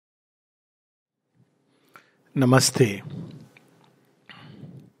Namaste.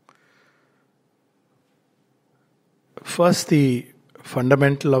 First, the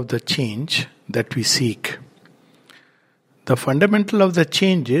fundamental of the change that we seek. The fundamental of the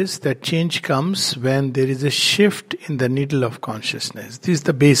change is that change comes when there is a shift in the needle of consciousness. This is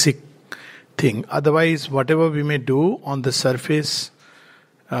the basic thing. Otherwise, whatever we may do on the surface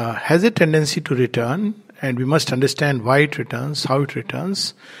has a tendency to return, and we must understand why it returns, how it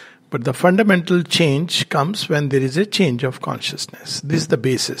returns. But the fundamental change comes when there is a change of consciousness. This is the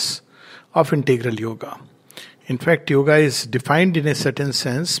basis of integral yoga. In fact, yoga is defined in a certain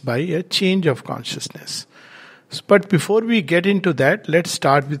sense by a change of consciousness. But before we get into that, let's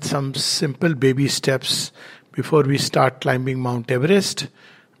start with some simple baby steps before we start climbing Mount Everest.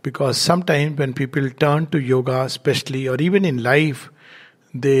 Because sometimes when people turn to yoga, especially, or even in life,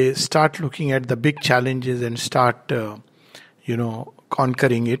 they start looking at the big challenges and start,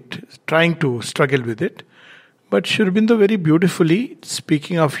 conquering it, trying to struggle with it. But Sri Aurobindo very beautifully,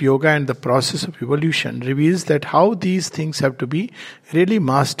 speaking of yoga and the process of evolution, reveals that how these things have to be really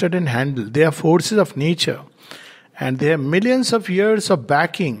mastered and handled. They are forces of nature, and they have millions of years of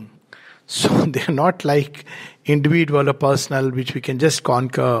backing. So they are not like individual or personal, which we can just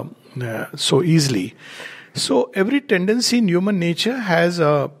conquer so easily. So every tendency in human nature has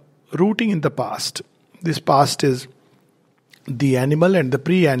a rooting in the past. This past is the animal and the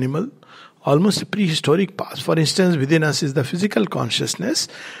pre-animal, almost a prehistoric past. For instance, within us is the physical consciousness,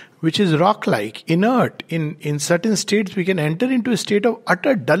 which is rock-like, inert. In certain states, we can enter into a state of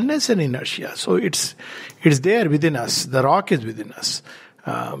utter dullness and inertia. So it's there within us. The rock is within us.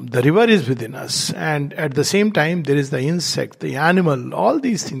 The river is within us. And at the same time, there is the insect, the animal. All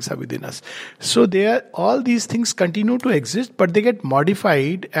these things are within us. So all these things continue to exist, but they get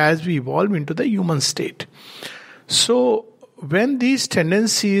modified as we evolve into the human state. So when these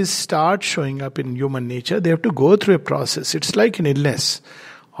tendencies start showing up in human nature, they have to go through a process. It's like an illness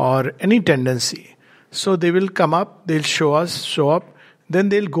or any tendency. So they will come up, they'll show up, then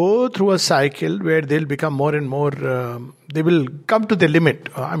they'll go through a cycle where they'll become more and more, they will come to the limit.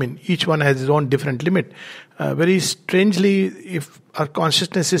 Each one has its own different limit. Very strangely, if our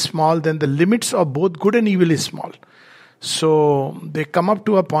consciousness is small, then the limits of both good and evil is small. So they come up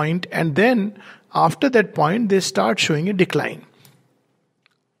to a point, and then after that point, they start showing a decline.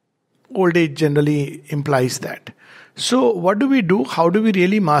 Old age generally implies that. So what do we do? How do we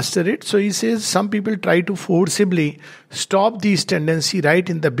really master it? So he says some people try to forcibly stop these tendencies right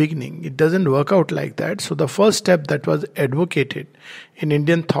in the beginning. It doesn't work out like that. So the first step that was advocated in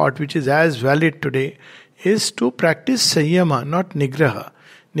Indian thought, which is as valid today, is to practice Sanyama, not Nigraha.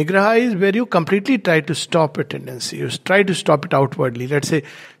 Nigraha is where you completely try to stop a tendency. You try to stop it outwardly. Let's say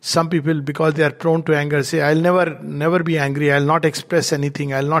some people, because they are prone to anger, say, I'll never be angry, I'll not express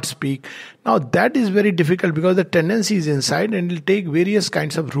anything, I'll not speak. Now that is very difficult because the tendency is inside and it will take various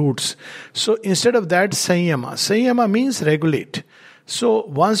kinds of routes. So instead of that, Sanyama. Sanyama means regulate. So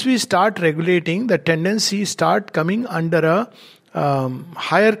once we start regulating, the tendencies start coming under a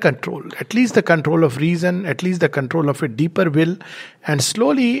higher control, at least the control of reason, at least the control of a deeper will, and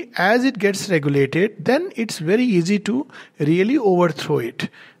slowly as it gets regulated, then it's very easy to really overthrow it.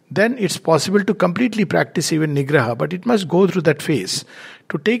 Then it's possible to completely practice even Nigraha, but it must go through that phase.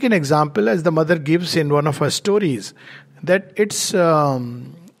 To take an example, as the mother gives in one of her stories, that it's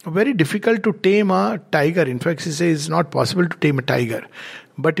very difficult to tame a tiger. In fact, she says it's not possible to tame a tiger,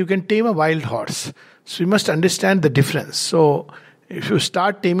 but you can tame a wild horse. So you must understand the difference. So if you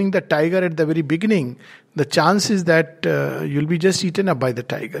start taming the tiger at the very beginning, the chance is that you'll be just eaten up by the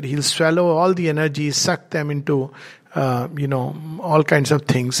tiger. He'll swallow all the energy, suck them into all kinds of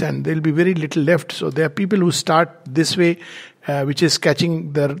things, and there'll be very little left. So there are people who start this way, which is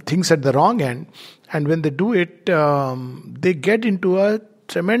catching the things at the wrong end. And when they do it, they get into a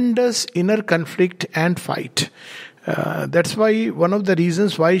tremendous inner conflict and fight. That's why one of the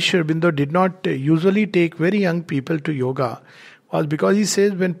reasons why Sri Aurobindo did not usually take very young people to yoga was because he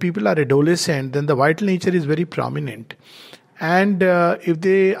says when people are adolescent, then the vital nature is very prominent. And if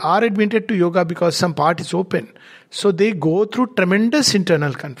they are admitted to yoga because some part is open, so they go through tremendous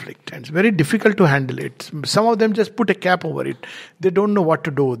internal conflict, and it's very difficult to handle it. Some of them just put a cap over it. They don't know what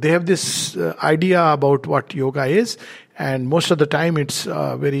to do. They have this idea about what yoga is, and most of the time it's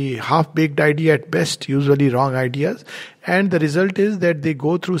a very half-baked idea at best, usually wrong ideas. And the result is that they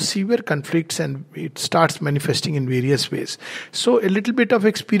go through severe conflicts and it starts manifesting in various ways. So a little bit of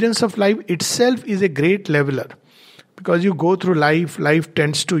experience of life itself is a great leveler. Because you go through life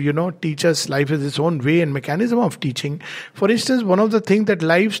tends to, teach us. Life has its own way and mechanism of teaching. For instance, one of the things that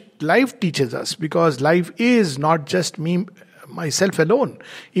life teaches us, because life is not just me, myself alone.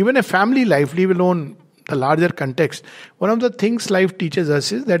 Even a family life, leave alone the larger context, one of the things life teaches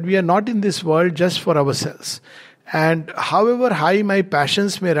us is that we are not in this world just for ourselves. And however high my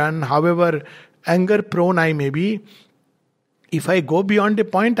passions may run, however anger prone I may be, if I go beyond a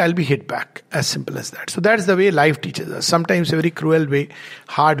point, I'll be hit back. As simple as that. So that's the way life teaches us. Sometimes a very cruel way,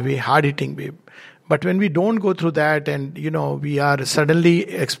 hard-hitting way. But when we don't go through that and, we are suddenly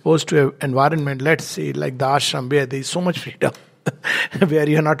exposed to an environment, let's say like the ashram, where there is so much freedom, where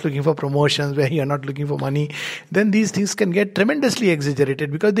you're not looking for promotions, where you're not looking for money, then these things can get tremendously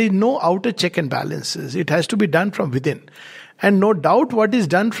exaggerated because there is no outer check and balances. It has to be done from within. And no doubt what is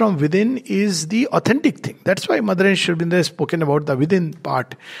done from within is the authentic thing. That's why Mother and Sri Aurobindo has spoken about the within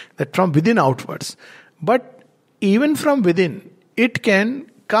part, that from within outwards. But even from within, it can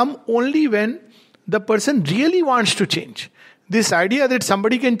come only when the person really wants to change. This idea that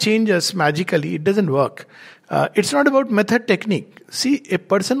somebody can change us magically, it doesn't work. It's not about method technique. See, a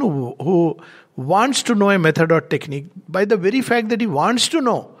person who wants to know a method or technique, by the very fact that he wants to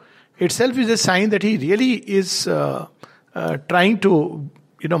know, itself is a sign that he really is trying to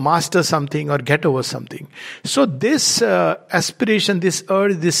master something or get over something. So this aspiration, this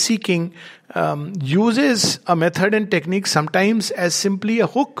urge, this seeking uses a method and technique sometimes as simply a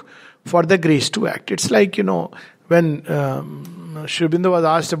hook for the grace to act. It's like, when Sri Aurobindo was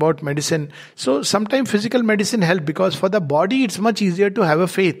asked about medicine. So sometimes physical medicine helps because for the body it's much easier to have a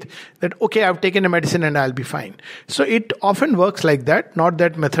faith that, okay, I've taken a medicine and I'll be fine. So it often works like that. Not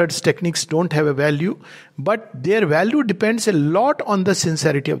that methods, techniques don't have a value, but their value depends a lot on the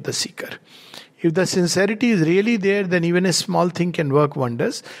sincerity of the seeker. If the sincerity is really there, then even a small thing can work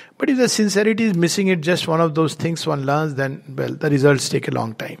wonders. But if the sincerity is missing, it's just one of those things one learns, then, the results take a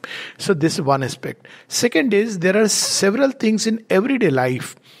long time. So this is one aspect. Second is, there are several things in everyday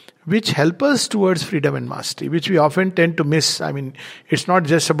life which help us towards freedom and mastery, which we often tend to miss. I mean, it's not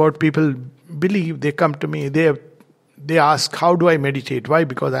just about people believe, they come to me, they ask, how do I meditate? Why?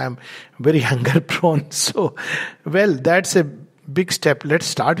 Because I am very hunger prone. So, that's a big step. Let's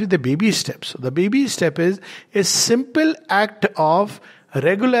start with the baby step. So the baby step is a simple act of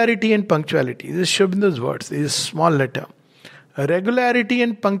regularity and punctuality. This is Sri Aurobindo's words. This is a small letter. Regularity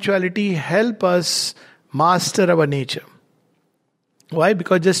and punctuality help us master our nature. Why?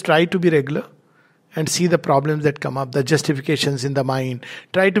 Because just try to be regular and see the problems that come up, the justifications in the mind.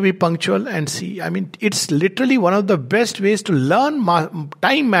 Try to be punctual and see. I mean, it's literally one of the best ways to learn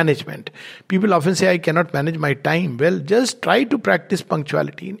time management. People often say, I cannot manage my time. Well, just try to practice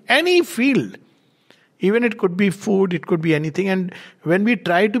punctuality in any field. Even it could be food, it could be anything. And when we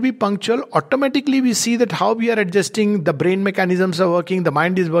try to be punctual, automatically we see that how we are adjusting, the brain mechanisms are working, the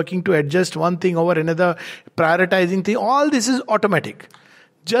mind is working to adjust one thing over another, prioritizing thing. All this is automatic.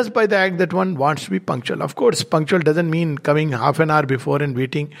 Just by the act that one wants to be punctual. Of course, punctual doesn't mean coming half an hour before and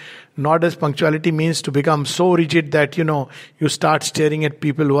waiting. Nor does punctuality means to become so rigid that, you start staring at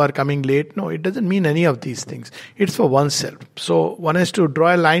people who are coming late. No, it doesn't mean any of these things. It's for oneself. So one has to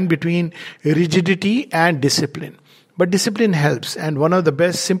draw a line between rigidity and discipline. But discipline helps, and one of the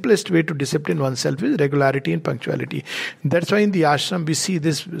best, simplest way to discipline oneself is regularity and punctuality. That's why in the ashram we see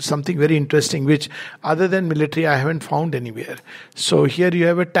this something very interesting, which other than military I haven't found anywhere. So here you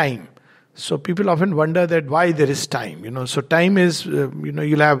have a time. So people often wonder that why there is time. So time is,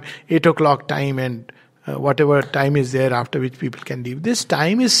 you'll have 8 o'clock time and whatever time is there after which people can leave. This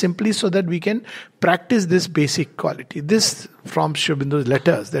time is simply so that we can practice this basic quality. This from Sri Aurobindo's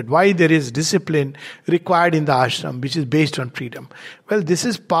letters, that why there is discipline required in the ashram, which is based on freedom. Well, this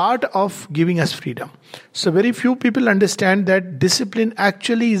is part of giving us freedom. So very few people understand that discipline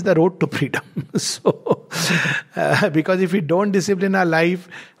actually is the road to freedom. So, because if we don't discipline our life,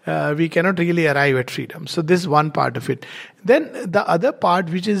 we cannot really arrive at freedom. So this is one part of it. Then the other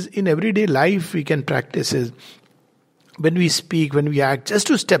part, which is in everyday life we can practice, is when we speak, when we act, just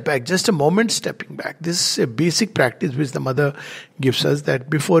to step back, just a moment stepping back. This is a basic practice which the mother gives us, that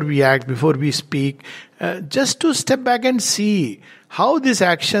before we act, before we speak, just to step back and see how this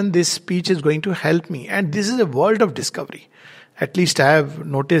action, this speech is going to help me. And this is a world of discovery. At least I have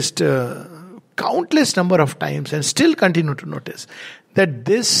noticed countless number of times and still continue to notice that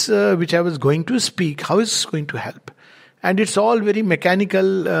this which I was going to speak, how is it going to help? And it's all very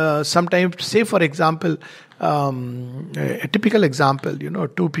mechanical. Sometimes, say for example, a typical example,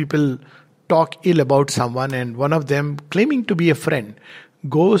 two people talk ill about someone, and one of them, claiming to be a friend,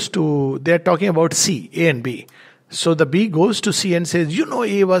 they're talking about C, A and B. So the B goes to C and says,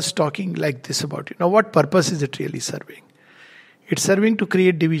 A was talking like this about you. Now what purpose is it really serving? It's serving to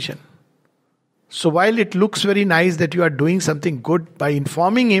create division. So while it looks very nice that you are doing something good by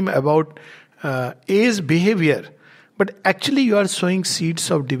informing him about A's behavior, but actually you are sowing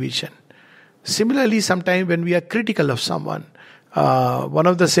seeds of division. Similarly, sometimes when we are critical of someone, one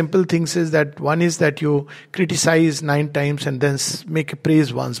of the simple things is that one is that you criticize 9 times and then make a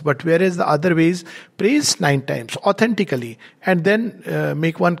praise once. But whereas the other way is praise 9 times authentically and then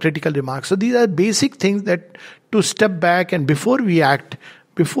make one critical remark. So these are basic things that to step back and before we act,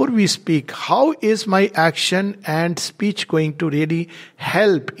 before we speak, how is my action and speech going to really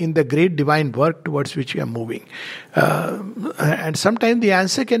help in the great divine work towards which we are moving? And sometimes the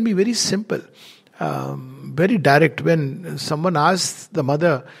answer can be very simple. Very direct. When someone asks the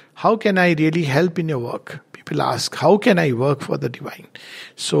mother, how can I really help in your work? People ask, how can I work for the divine?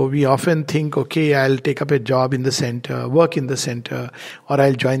 So we often think, okay, I'll take up a job in the center, work in the center, or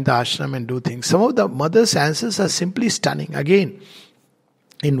I'll join the ashram and do things. Some of the mother's answers are simply stunning. Again,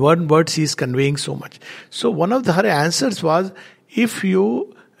 in one word, she is conveying so much. So one of her answers was, if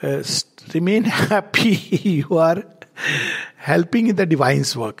you remain happy, you are helping in the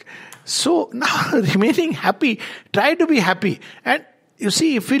divine's work. So now, remaining happy, try to be happy. And you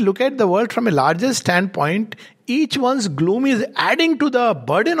see, if we look at the world from a larger standpoint, each one's gloom is adding to the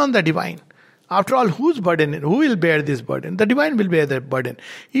burden on the divine. After all, whose burden? Who will bear this burden? The divine will bear that burden.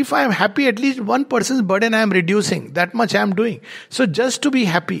 If I am happy, at least one person's burden I am reducing. That much I am doing. So just to be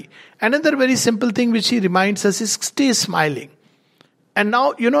happy. Another very simple thing which he reminds us is stay smiling. And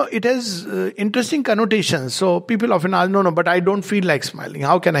now, it has interesting connotations. So people often ask, no, but I don't feel like smiling.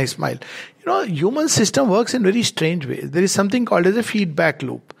 How can I smile? Human system works in very strange ways. There is something called as a feedback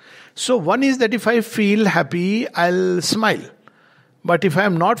loop. So one is that if I feel happy, I'll smile. But if I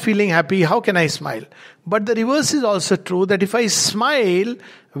am not feeling happy, how can I smile? But the reverse is also true, that if I smile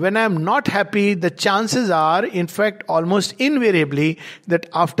when I am not happy, the chances are, in fact, almost invariably, that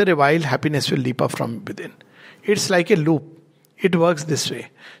after a while, happiness will leap up from within. It's like a loop. It works this way.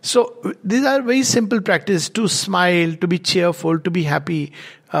 So these are very simple practices: to smile, to be cheerful, to be happy.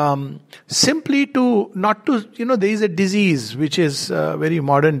 Simply to not to, there is a disease which is a very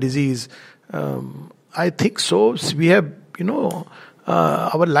modern disease. I think so. We have,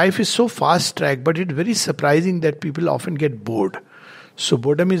 our life is so fast tracked, but it's very surprising that people often get bored. So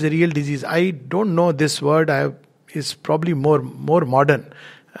boredom is a real disease. I don't know this word. Is probably more modern.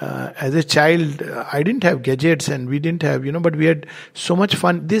 As a child, I didn't have gadgets and we didn't have, but we had so much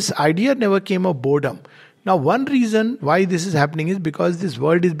fun. This idea never came of boredom. Now, one reason why this is happening is because this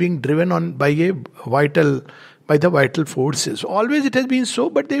world is being driven on by the vital forces. Always it has been so,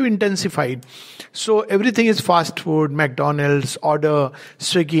 but they've intensified. So everything is fast food, McDonald's, order,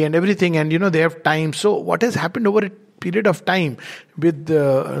 Swiggy and everything. And, they have time. So what has happened over a period of time with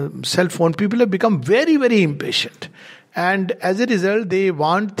the cell phone, people have become very, very impatient. And as a result, they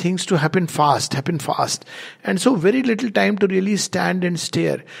want things to happen fast. And so very little time to really stand and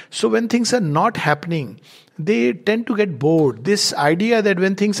stare. So when things are not happening, they tend to get bored. This idea that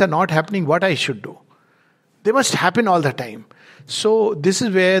when things are not happening, what I should do? They must happen all the time. So this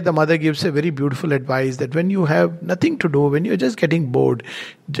is where the mother gives a very beautiful advice, that when you have nothing to do, when you're just getting bored,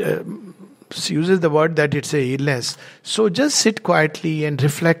 she uses the word that it's a illness. So just sit quietly and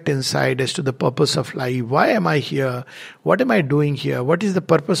reflect inside as to the purpose of life. Why am I here? What am I doing here? What is the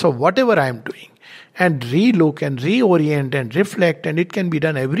purpose of whatever I am doing? And relook and reorient and reflect. And it can be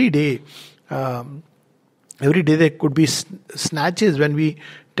done every day. Every day there could be snatches when we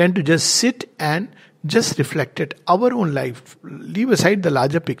tend to just sit and just reflect at our own life. Leave aside the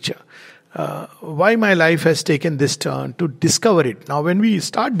larger picture. Why my life has taken this turn, to discover it. Now when we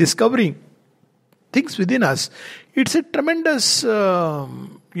start discovering things within us, it's a tremendous,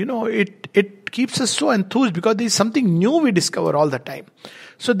 it keeps us so enthused because there is something new we discover all the time.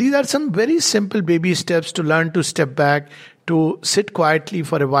 So these are some very simple baby steps to learn to step back, to sit quietly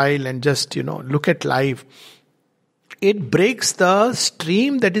for a while and just, look at life. It breaks the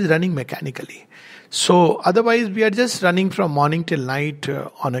stream that is running mechanically. So otherwise we are just running from morning till night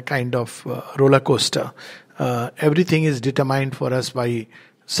on a kind of roller coaster. Everything is determined for us by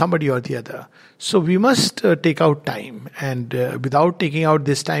somebody or the other. So we must take out time, and without taking out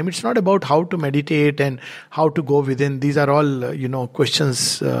this time, it's not about how to meditate and how to go within. These are all,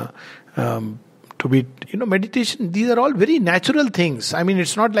 questions to be, meditation. These are all very natural things. I mean,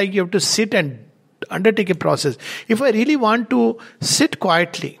 it's not like you have to sit and undertake a process. If I really want to sit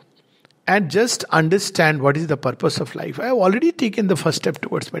quietly and just understand what is the purpose of life, I have already taken the first step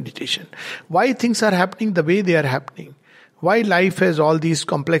towards meditation. Why things are happening the way they are happening. Why life has all these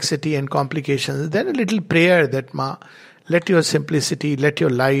complexity and complications. Then a little prayer that, let your simplicity, let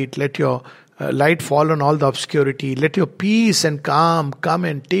your light light fall on all the obscurity. Let your peace and calm come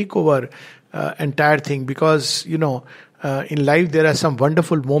and take over entire thing. Because, in life there are some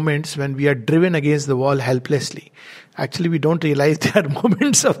wonderful moments when we are driven against the wall helplessly. Actually, we don't realize there are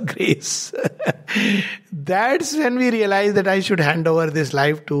moments of grace. That's when we realize that I should hand over this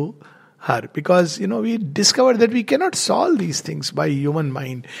life to her, because we discovered that we cannot solve these things by human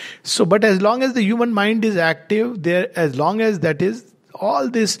mind. So, but as long as the human mind is active, as long as that is all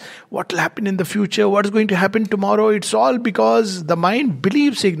this, what will happen in the future, what's going to happen tomorrow, it's all because the mind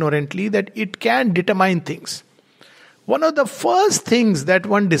believes ignorantly that it can determine things. One of the first things that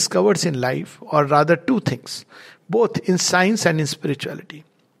one discovers in life, or rather two things, both in science and in spirituality: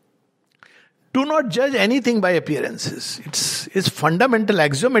 do not judge anything by appearances. It's fundamental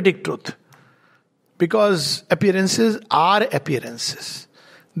axiomatic truth. Because appearances are appearances.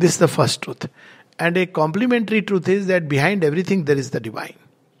 This is the first truth. And a complementary truth is that behind everything there is the divine.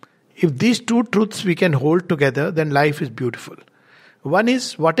 If these two truths we can hold together, then life is beautiful. One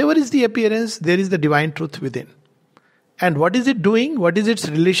is, whatever is the appearance, there is the divine truth within. And what is it doing? What is its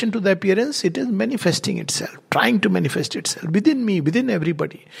relation to the appearance? It is manifesting itself, trying to manifest itself within me, within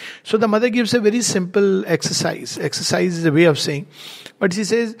everybody. So the mother gives a very simple exercise. Exercise is a way of saying, but she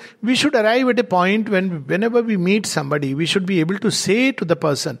says, we should arrive at a point whenever we meet somebody, we should be able to say to the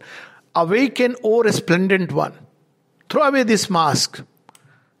person, awaken, O resplendent one. Throw away this mask.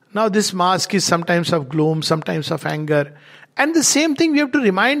 Now this mask is sometimes of gloom, sometimes of anger. And the same thing we have to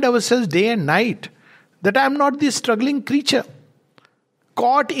remind ourselves day and night, that I am not this struggling creature,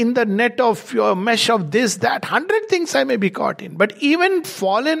 caught in the net of your mesh of this, that, 100 things I may be caught in. But even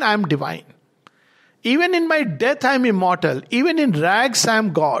fallen, I am divine. Even in my death, I am immortal. Even in rags, I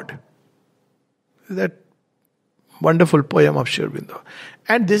am God. That wonderful poem of Sri Aurobindo.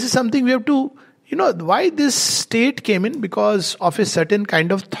 And this is something we have to, why this state came in? Because of a certain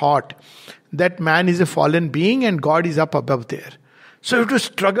kind of thought that man is a fallen being and God is up above there. So you have to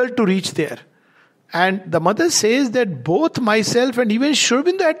struggle to reach there. And the mother says that both myself and even Sri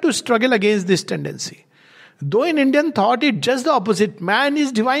Aurobindo had to struggle against this tendency. Though in Indian thought it's just the opposite. Man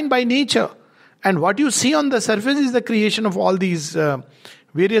is divine by nature. And what you see on the surface is the creation of all these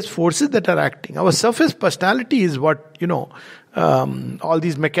various forces that are acting. Our surface personality is what, all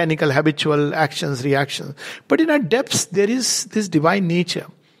these mechanical, habitual actions, reactions. But in our depths, there is this divine nature.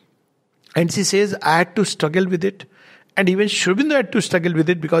 And she says, I had to struggle with it. And even Sri Aurobindo had to struggle with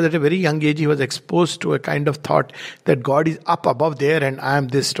it, because at a very young age he was exposed to a kind of thought that God is up above there and I am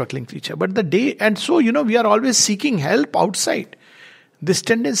this struggling creature. But so we are always seeking help outside. This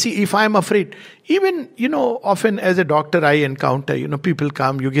tendency, if I am afraid, even, often as a doctor I encounter, people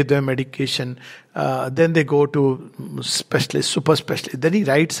come, you give them medication, then they go to specialist, super specialist, then he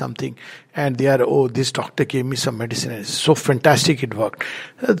writes something and they are, this doctor gave me some medicine and it's so fantastic it worked.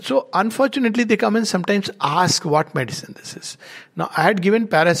 So unfortunately they come and sometimes ask what medicine this is. Now I had given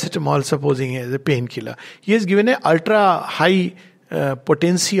paracetamol, supposing as a painkiller. He has given an ultra high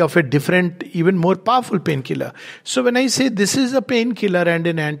potency of a different, even more powerful painkiller. So when I say this is a painkiller and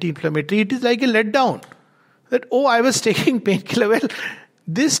an anti-inflammatory, it is like a letdown. That, I was taking painkiller. Well,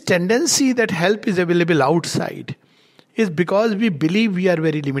 this tendency that help is available outside is because we believe we are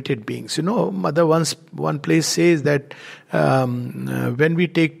very limited beings. Mother one place says that when we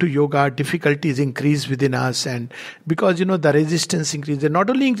take to yoga, difficulties increase within us, and because the resistance increases. Not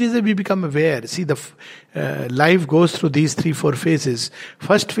only increases, we become aware. See, the life goes through these 3-4 phases.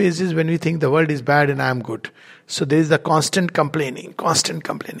 First phase is when we think the world is bad and I am good. So there is the constant complaining.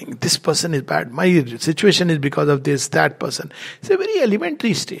 This person is bad. My situation is because of this, that person. It's a very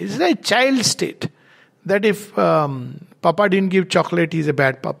elementary state. It's like a child state. That if Papa didn't give chocolate, he's a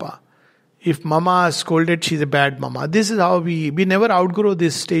bad Papa. If Mama scolded, she's a bad Mama. This is how we never outgrow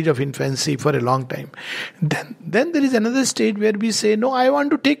this stage of infancy for a long time. Then there is another stage where we say, no, I want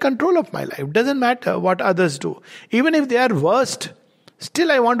to take control of my life. Doesn't matter what others do. Even if they are worst,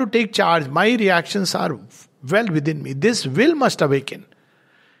 still I want to take charge. My reactions are well within me. This will must awaken.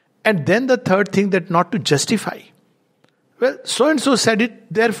 And then the third thing, that not to justify. Well, so-and-so said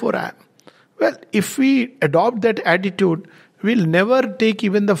it, therefore I am. Well, if we adopt that attitude, we'll never take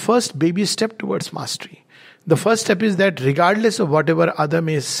even the first baby step towards mastery. The first step is that regardless of whatever other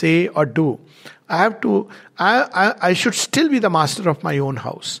may say or do, I should still be the master of my own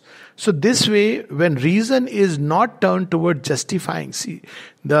house. So this way, when reason is not turned toward justifying, see,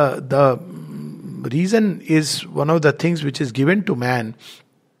 the reason is one of the things which is given to man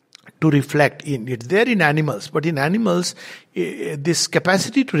to reflect in. It's there in animals, but in animals, this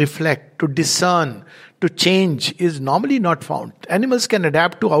capacity to reflect, to discern, to change is normally not found. Animals can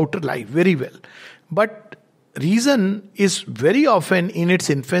adapt to outer life very well. But reason is very often in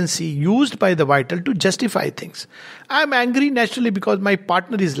its infancy used by the vital to justify things. I'm angry naturally because my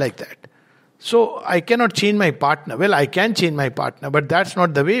partner is like that. So I cannot change my partner. Well, I can change my partner, but that's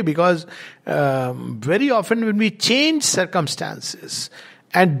not the way, because very often when we change circumstances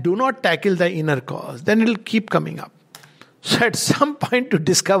and do not tackle the inner cause, then it'll keep coming up. So at some point to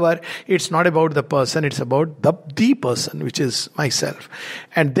discover it's not about the person, it's about the person, which is myself.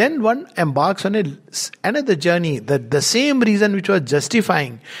 And then one embarks on another journey. The same reason which was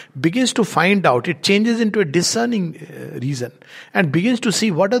justifying begins to find out. It changes into a discerning reason and begins to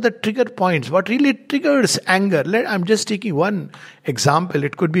see what are the trigger points, what really triggers anger. I'm just taking one example,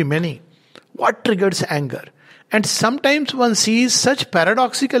 it could be many. What triggers anger? And sometimes one sees such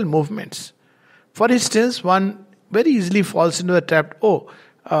paradoxical movements. For instance, one very easily falls into the trap,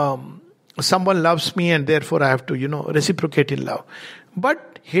 someone loves me and therefore I have to, reciprocate in love.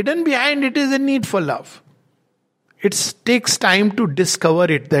 But hidden behind it is a need for love. It takes time to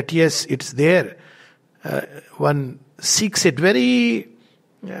discover it, that yes, it's there. One seeks it very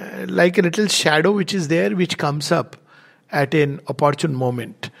like a little shadow which is there, which comes up at an opportune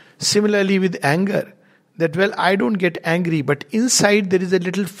moment. Similarly with anger. That, well, I don't get angry, but inside there is a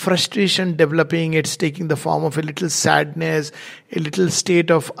little frustration developing. It's taking the form of a little sadness, a little state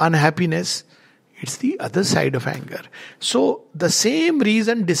of unhappiness. It's the other side of anger. So the same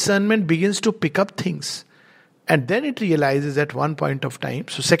reason discernment begins to pick up things. And then it realizes at one point of time.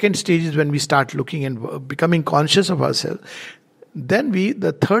 So second stage is when we start looking and becoming conscious of ourselves. Then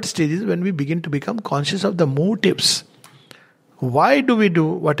the third stage is when we begin to become conscious of the motives. Why do we do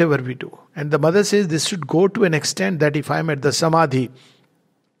whatever we do? And the mother says this should go to an extent that if I am at the samadhi,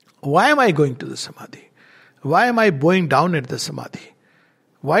 why am I going to the samadhi? Why am I bowing down at the samadhi?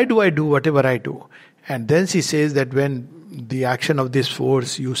 Why do I do whatever I do? And then she says that when the action of this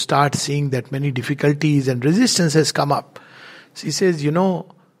force, you start seeing that many difficulties and resistance has come up. She says,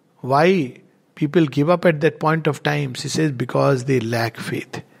 why people give up at that point of time? She says, because they lack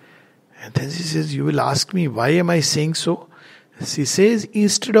faith. And then she says, you will ask me, why am I saying so? She says,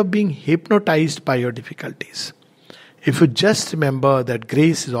 instead of being hypnotized by your difficulties, if you just remember that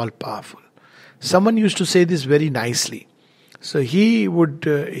grace is all powerful. Someone used to say this very nicely. So he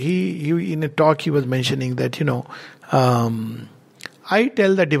in a talk he was mentioning that, I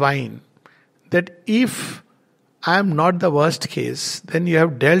tell the divine that if I am not the worst case, then you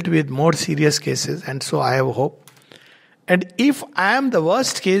have dealt with more serious cases, and so I have hope. And if I am the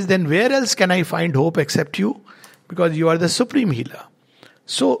worst case, then where else can I find hope except you? Because you are the supreme healer.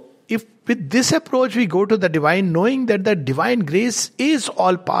 So if with this approach we go to the divine, knowing that the divine grace is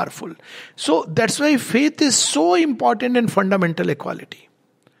all powerful. So that's why faith is so important in fundamental equality.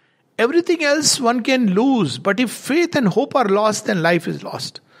 Everything else one can lose, but if faith and hope are lost, then life is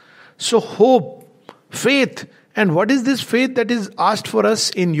lost. So hope, faith, and what is this faith that is asked for us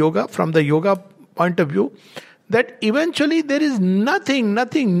in yoga, from the yoga point of view? That eventually there is nothing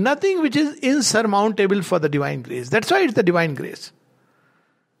which is insurmountable for the divine grace. That's why it's the divine grace.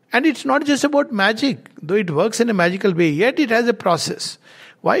 And it's not just about magic, though it works in a magical way, yet it has a process.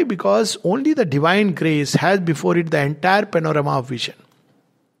 Why? Because only the divine grace has before it the entire panorama of vision.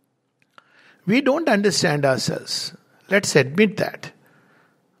 We don't understand ourselves. Let's admit that.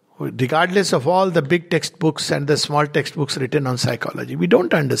 Regardless of all the big textbooks and the small textbooks written on psychology, we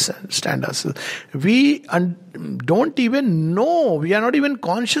don't understand ourselves. We don't even know. We are not even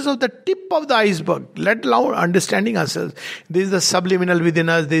conscious of the tip of the iceberg, let alone understanding ourselves. There is the subliminal within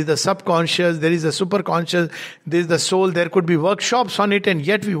us, there is the subconscious, there is the superconscious, there is the soul. There could be workshops on it, and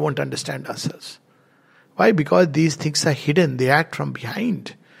yet we won't understand ourselves. Why? Because these things are hidden. They act from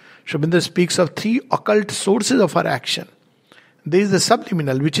behind. Sri Aurobindo speaks of 3 occult sources of our action. There is the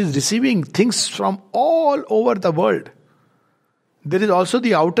subliminal, which is receiving things from all over the world. There is also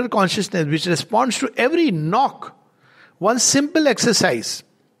the outer consciousness, which responds to every knock. One simple exercise,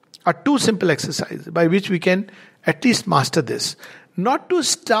 or 2 simple exercises, by which we can at least master this. Not to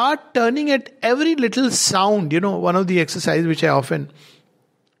start turning at every little sound. One of the exercises which I often,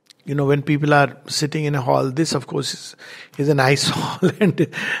 when people are sitting in a hall, this of course is a nice hall,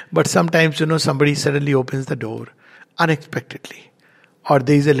 but sometimes, somebody suddenly opens the door unexpectedly, or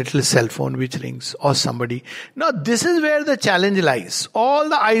there is a little cell phone which rings, or somebody. Now this is where the challenge lies. All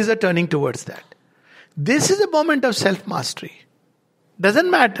the eyes are turning towards that. This is a moment of self-mastery. Doesn't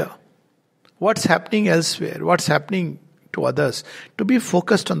matter what's happening elsewhere, what's happening to others, to be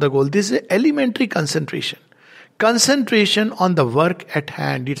focused on the goal. This is elementary concentration. Concentration on the work at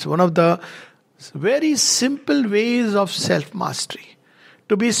hand. It's one of the very simple ways of self-mastery.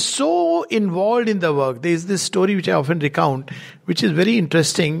 To be so involved in the work. There is this story which I often recount, which is very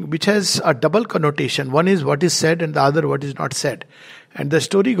interesting, which has a double connotation. One is what is said and the other what is not said. And the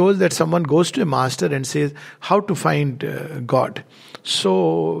story goes that someone goes to a master and says, how to find God.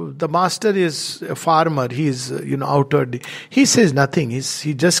 So the master is a farmer. He's, outward. He says nothing.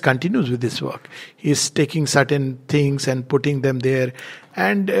 He just continues with his work. He's taking certain things and putting them there.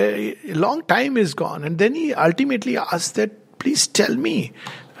 And a long time is gone. And then he ultimately asks that, please tell me,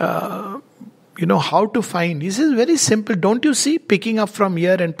 how to find. He says, very simple. Don't you see, picking up from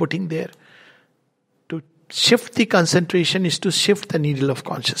here and putting there? To shift the concentration is to shift the needle of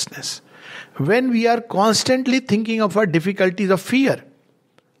consciousness. When we are constantly thinking of our difficulties of fear,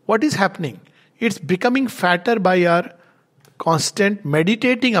 what is happening? It's becoming fatter by our constant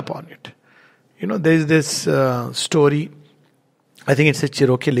meditating upon it. There is this story, I think it's a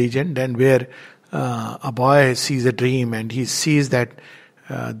Cherokee legend, and where a boy sees a dream and he sees that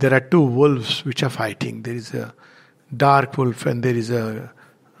there are two wolves which are fighting. There is a dark wolf and there is a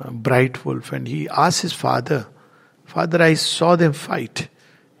bright wolf. And he asks his father, Father, I saw them fight.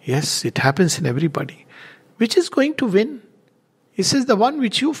 Yes, it happens in everybody. Which is going to win? He says, the one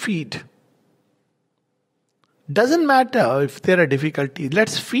which you feed. Doesn't matter if there are difficulties.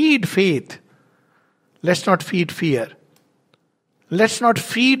 Let's feed faith. Let's not feed fear. Let's not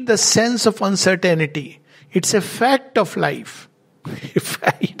feed the sense of uncertainty. It's a fact of life.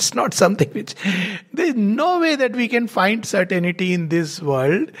 It's not something which... There's no way that we can find certainty in this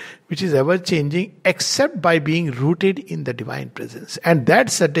world which is ever changing except by being rooted in the divine presence. And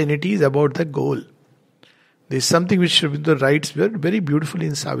that certainty is about the goal. There's something which Sri Aurobindo writes very beautifully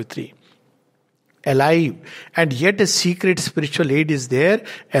in Savitri. Alive, and yet a secret spiritual aid is there.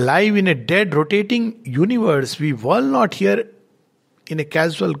 Alive in a dead rotating universe, we will not hear in a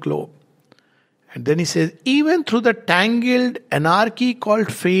casual globe. And then he says, even through the tangled anarchy called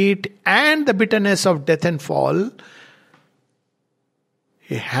fate and the bitterness of death and fall,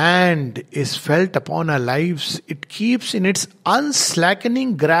 a hand is felt upon our lives. It keeps in its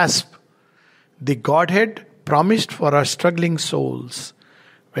unslackening grasp the Godhead promised for our struggling souls.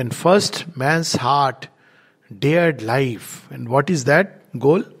 When first man's heart dared life. And what is that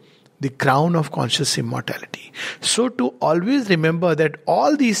goal? The crown of conscious immortality. So to always remember that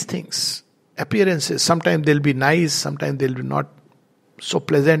all these things, appearances, sometimes they'll be nice, sometimes they'll be not so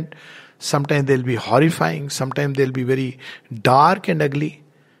pleasant, sometimes they'll be horrifying, sometimes they'll be very dark and ugly.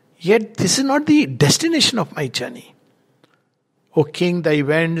 Yet this is not the destination of my journey. O King, the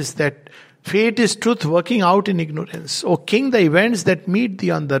events that fate is truth working out in ignorance. O King, the events that meet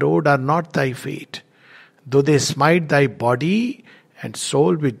thee on the road are not thy fate. Though they smite thy body and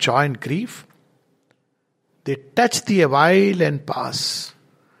soul with joy and grief, they touch thee a while and pass.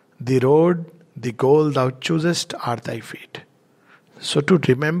 The road, the goal thou choosest are thy fate. So to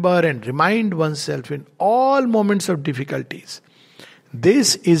remember and remind oneself in all moments of difficulties,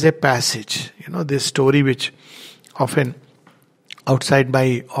 this is a passage, this story which often outside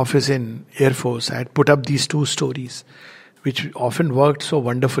my office in Air Force, I had put up these two stories which often worked so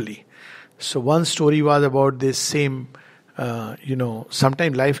wonderfully. So one story was about this same,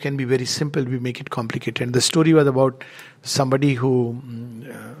 sometimes life can be very simple, we make it complicated. And the story was about somebody who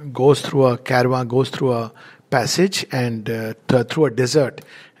goes through a caravan, goes through a passage and through a desert.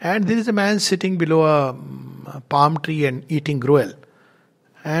 And there is a man sitting below a palm tree and eating gruel.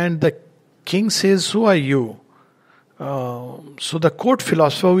 And the king says, who are you? So the court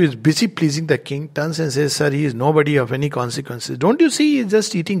philosopher who is busy pleasing the king turns and says, sir, he is nobody of any consequences. Don't you see, he is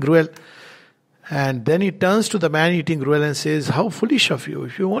just eating gruel. And then he turns to the man eating gruel and says, how foolish of you.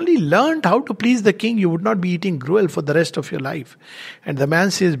 If you only learned how to please the king, you would not be eating gruel for the rest of your life. And the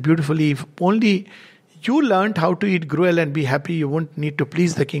man says beautifully, if only you learned how to eat gruel and be happy, you won't need to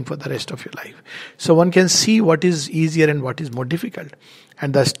please the king for the rest of your life. So one can see what is easier and what is more difficult.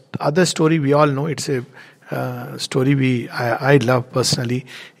 And the other story we all know, it's a story I love personally,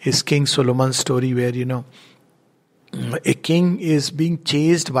 is King Solomon's story where, a king is being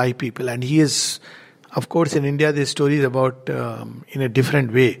chased by people, and he is, of course, in India, this story is about, in a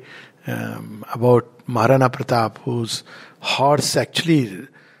different way, about Maharana Pratap, whose horse actually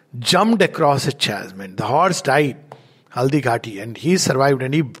jumped across a chasm. The horse died, Haldi Ghati, and he survived,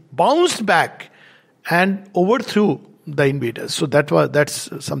 and he bounced back and overthrew the invaders. So that's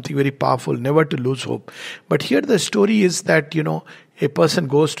something very powerful, never to lose hope. But here the story is that, a person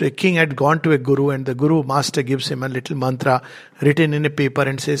goes to a king, had gone to a guru, and the guru master gives him a little mantra written in a paper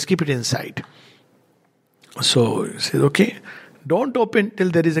and says, keep it inside. So he says, okay, don't open till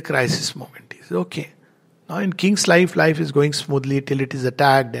there is a crisis moment. He says, okay. Now in king's life is going smoothly till it is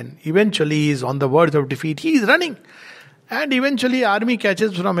attacked, and eventually he is on the verge of defeat. He is running, and eventually army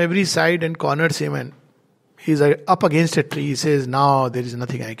catches from every side and corners him, and he is up against a tree. He says, now there is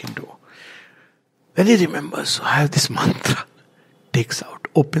nothing I can do. Then he remembers, I have this mantra. takes out,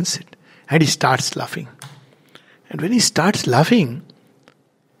 opens it, and he starts laughing. And when he starts laughing,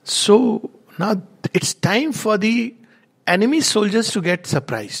 so now it's time for the enemy soldiers to get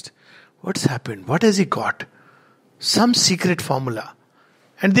surprised. What's happened? What has he got? Some secret formula.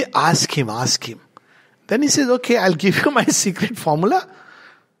 And they ask him. Then he says, okay, I'll give you my secret formula.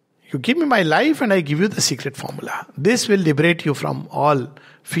 You give me my life and I give you the secret formula. This will liberate you from all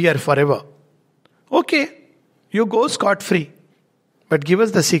fear forever. Okay, you go scot-free. But give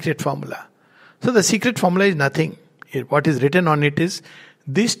us the secret formula. So the secret formula is nothing. What is written on it is,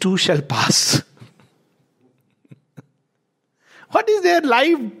 these two shall pass. What is their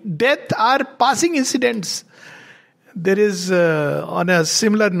life, death are passing incidents. There is, on a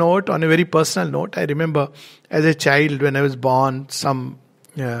similar note, on a very personal note, I remember as a child when I was born, some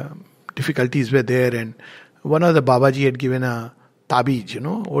difficulties were there, and one of the Babaji had given a tabij,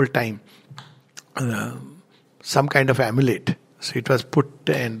 old time, some kind of amulet. So it was put,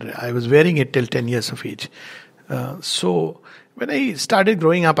 and I was wearing it till 10 years of age. So when I started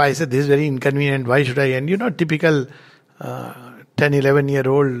growing up, I said, this is very inconvenient, why should I? And typical 10,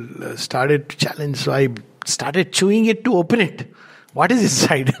 11-year-old started to challenge, so I started chewing it to open it. What is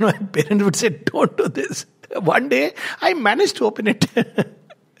inside? My parents would say, don't do this. One day, I managed to open it.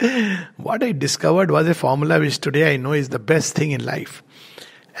 What I discovered was a formula which today I know is the best thing in life.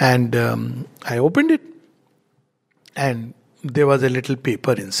 And I opened it, and there was a little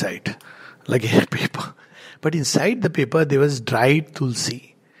paper inside, like a paper. But inside the paper, there was dried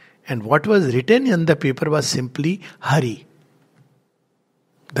tulsi. And what was written on the paper was simply Hari,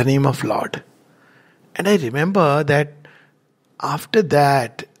 the name of Lord. And I remember that after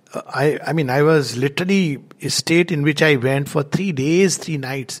that, I was literally a state in which I went for 3 days, 3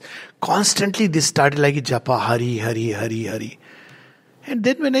 nights. Constantly this started like a japa, Hari, Hari, Hari, Hari. And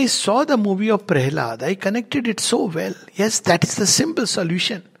then when I saw the movie of Prahlad, I connected it so well. Yes, that is the simple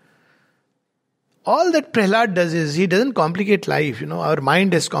solution. All that Prahlad does is, he doesn't complicate life. Our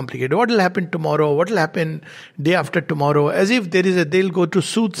mind is complicated. What will happen tomorrow? What will happen day after tomorrow? As if they'll go to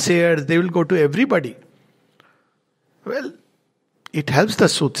soothsayers, they will go to everybody. Well, it helps the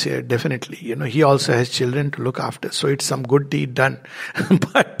soothsayer, definitely. He also has children to look after, so it's some good deed done.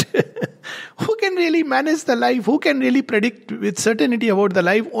 But who can really manage the life? Who can really predict with certainty about the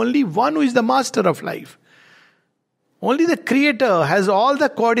life? Only one who is the master of life. Only the Creator has all the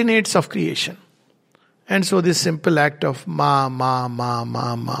coordinates of creation. And so this simple act of ma, ma, ma,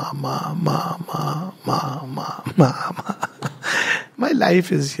 ma, ma, ma, ma, ma, ma, ma, ma. My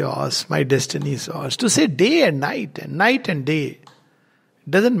life is yours, my destiny is yours. To say day and night and day.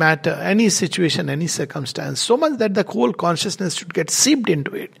 Doesn't matter, any situation, any circumstance. So much that the whole consciousness should get seeped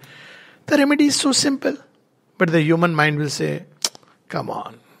into it. The remedy is so simple. But the human mind will say, come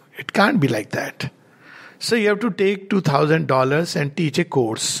on, it can't be like that. So you have to take $2,000 and teach a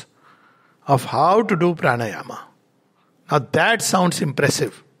course of how to do pranayama. Now that sounds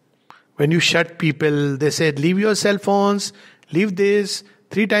impressive. When you shut people, they say, leave your cell phones, leave this,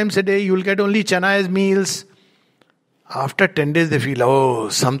 3 times a day, you will get only chana as meals. After 10 days, they feel, oh,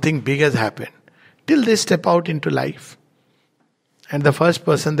 something big has happened. Till they step out into life. And the first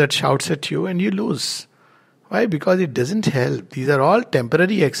person that shouts at you, and you lose. Why? Because it doesn't help. These are all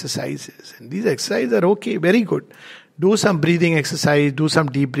temporary exercises. And these exercises are okay, very good. Do some breathing exercise, do some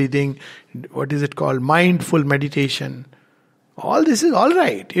deep breathing. What is it called? Mindful meditation. All this is all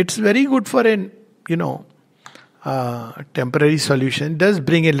right. It's very good for an, temporary solution. It does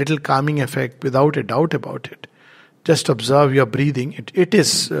bring a little calming effect without a doubt about it. Just observe your breathing. It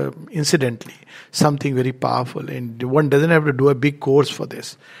is, incidentally, something very powerful. And one doesn't have to do a big course for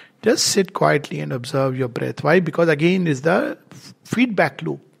this. Just sit quietly and observe your breath. Why? Because again, is the feedback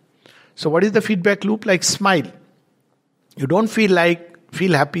loop. So what is the feedback loop? Like smile. You don't feel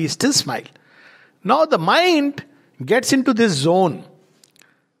happy, still smile. Now the mind gets into this zone.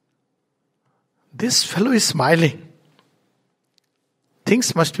 This fellow is smiling.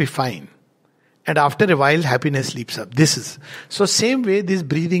 Things must be fine. And after a while, happiness leaps up. So same way this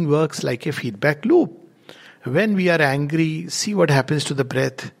breathing works like a feedback loop. When we are angry, see what happens to the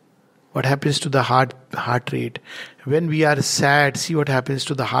breath. What happens to the heart rate. When we are sad, see what happens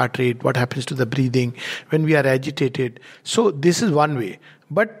to the heart rate. What happens to the breathing. When we are agitated. So this is one way.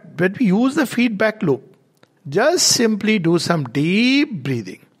 But when we use the feedback loop, just simply do some deep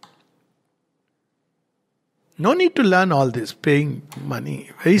breathing. No need to learn all this, paying money.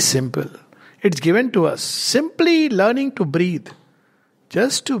 Very simple. It's given to us. Simply learning to breathe.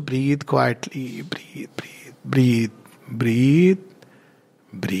 Just to breathe quietly. Breathe.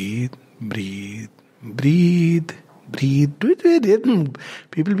 breathe. Do it.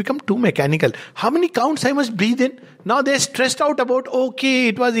 People become too mechanical. How many counts I must breathe in? Now they're stressed out about, okay,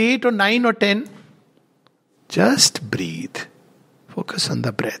 it was 8 or 9 or 10. Just breathe. Focus on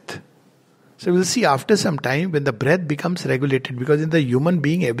the breath. So we'll see after some time when the breath becomes regulated, because in the human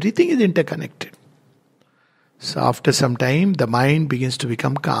being everything is interconnected. So after some time the mind begins to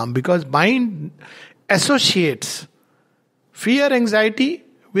become calm, because mind associates fear, anxiety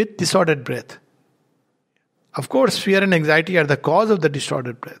with disordered breath. Of course, fear and anxiety are the cause of the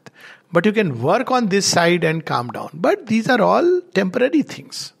disordered breath. But you can work on this side and calm down. But these are all temporary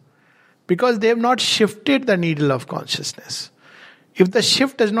things, because they have not shifted the needle of consciousness. If the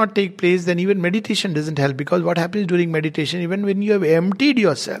shift does not take place, then even meditation doesn't help, because what happens during meditation, even when you have emptied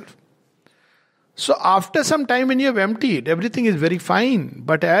yourself. So after some time when you have emptied, everything is very fine.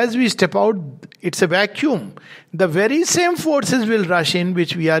 But as we step out, it's a vacuum. The very same forces will rush in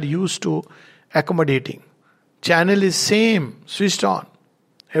which we are used to accommodating. Channel is same, switched on.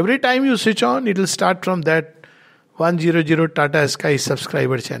 Every time you switch on, it will start from that 100 Tata Sky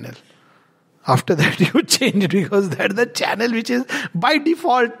subscriber channel. After that you change it, because that's the channel which is by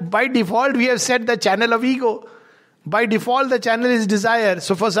default. By default we have set the channel of ego. By default the channel is desire.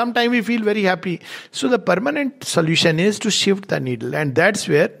 So for some time we feel very happy. So the permanent solution is to shift the needle. And that's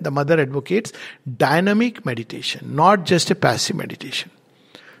where the mother advocates dynamic meditation, not just a passive meditation.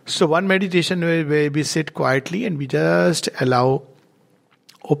 So one meditation where we sit quietly and we just allow,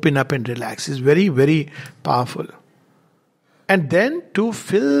 open up and relax is very, very powerful. And then to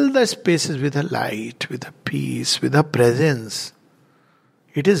fill the spaces with a light, with a peace, with a presence.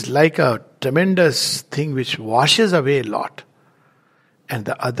 It is like a tremendous thing which washes away a lot. And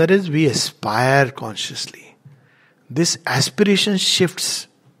the other is we aspire consciously. This aspiration shifts.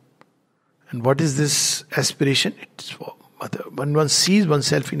 And what is this aspiration? It's for when one sees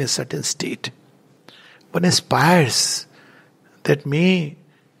oneself in a certain state, one aspires that may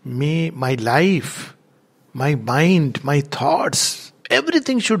my life, my mind, my thoughts,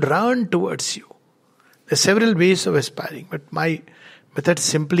 everything should run towards you. There are several ways of aspiring, but my method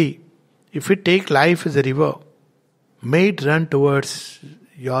simply, if we take life as a river, may it run towards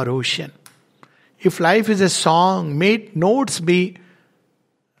your ocean. If life is a song, may notes be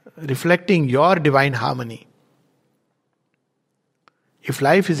reflecting your divine harmony. If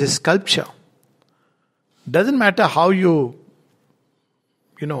life is a sculpture, doesn't matter how you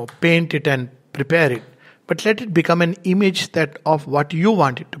paint it and prepare it, but let it become an image that of what you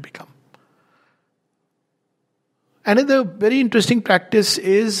want it to become. Another very interesting practice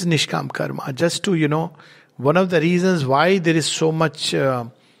is Nishkam Karma. Just to, one of the reasons why there is so much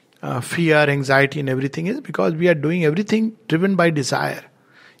fear, anxiety and everything is because we are doing everything driven by desire.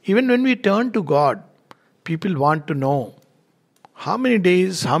 Even when we turn to God, people want to know how many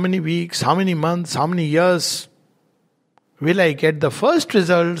days, how many weeks, how many months, how many years will I get the first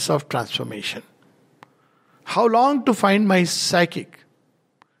results of transformation? How long to find my psychic?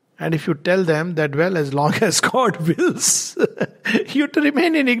 And if you tell them that, well, as long as God wills you to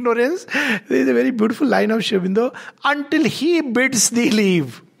remain in ignorance, there is a very beautiful line of Sri Aurobindo, until He bids thee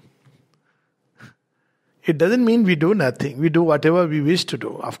leave. It doesn't mean we do nothing. We do whatever we wish to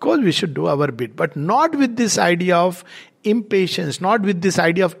do. Of course, we should do our bit, but not with this idea of impatience, not with this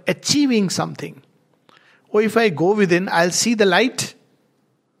idea of achieving something. Oh, if I go within, I'll see the light.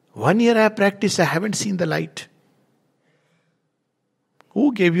 1 year I have practiced, I haven't seen the light.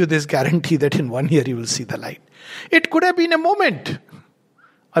 Who gave you this guarantee that in 1 year you will see the light? It could have been a moment,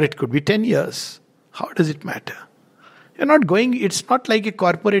 or it could be 10 years. How does it matter? You're not going, it's not like a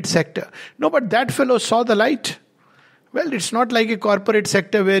corporate sector. No, but that fellow saw the light. Well, it's not like a corporate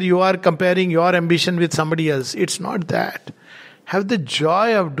sector where you are comparing your ambition with somebody else. It's not that. Have the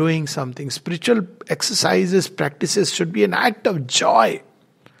joy of doing something. Spiritual exercises, practices should be an act of joy,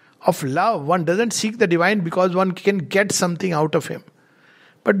 of love. One doesn't seek the divine because one can get something out of him,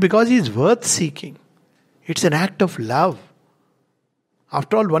 but because he is worth seeking. It's an act of love.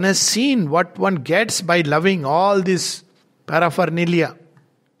 After all, one has seen what one gets by loving all this paraphernalia.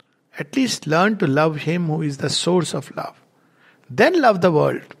 At least learn to love Him who is the source of love. Then love the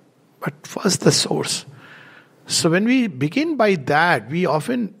world, but first the source. So when we begin by that, we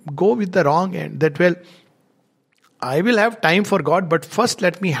often go with the wrong end. That, well, I will have time for God, but first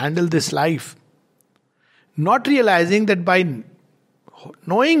let me handle this life. Not realizing that by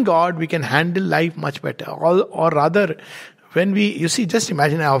knowing God, we can handle life much better. Or rather, when you see, just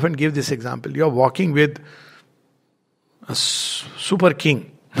imagine, I often give this example. You are walking with a super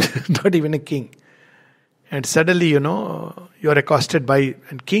king, not even a king. And suddenly, you are accosted by,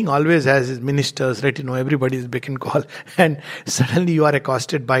 and king always has his ministers, right? Everybody is beck and call. And suddenly you are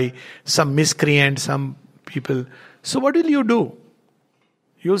accosted by some miscreant, some people So what will you do?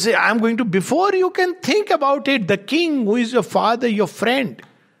 You'll say, I'm going to, before you can think about it, the king who is your father, your friend,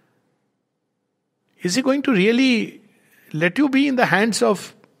 is he going to really let you be in the hands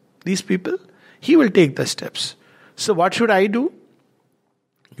of these people? He will take the steps. So what should I do?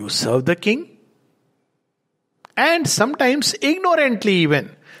 You serve the king. And sometimes ignorantly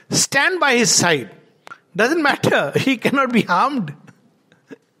even, stand by his side. Doesn't matter. He cannot be harmed.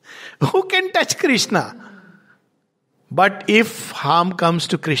 Who can touch Krishna? But if harm comes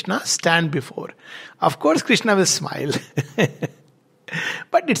to Krishna, stand before. Of course, Krishna will smile.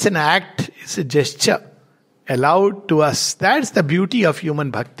 But it's an act, it's a gesture allowed to us. That's the beauty of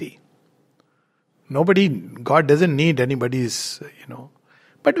human bhakti. God doesn't need anybody's,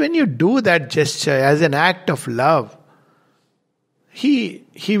 But when you do that gesture as an act of love, He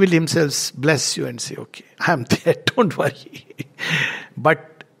will himself bless you and say, okay, I'm there, don't worry.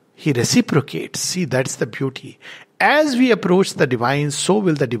 But he reciprocates. See, that's the beauty. As we approach the divine, so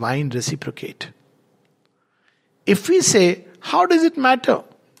will the divine reciprocate. If we say, how does it matter?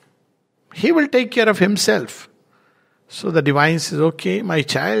 He will take care of himself. So the divine says, okay, my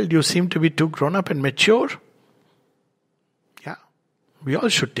child, you seem to be too grown up and mature. Yeah, we all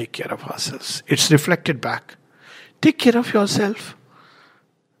should take care of ourselves. It's reflected back. Take care of yourself.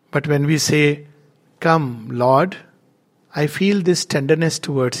 But when we say, come, Lord, I feel this tenderness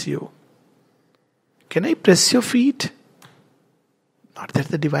towards you. Can I press your feet? Not that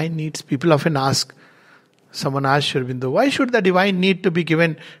the divine needs. People often ask, someone asked Sri Aurobindo, why should the divine need to be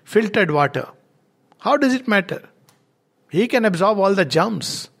given filtered water? How does it matter? He can absorb all the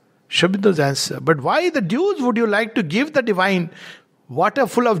germs. Sri Aurobindo's answer. But why the deuce would you like to give the divine water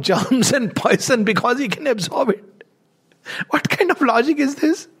full of germs and poison because he can absorb it? What kind of logic is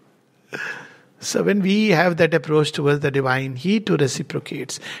this? So when we have that approach towards the divine, he too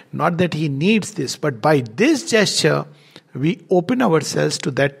reciprocates. Not that he needs this, but by this gesture, we open ourselves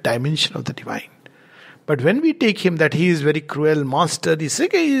to that dimension of the divine. But when we take him that he is very cruel monster, he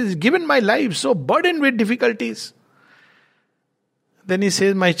has given my life so burdened with difficulties. Then he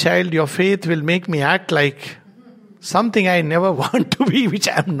says, my child, your faith will make me act like something I never want to be, which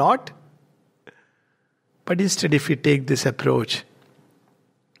I am not. But instead, if we take this approach,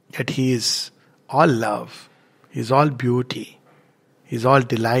 that he is all love, he is all beauty, he is all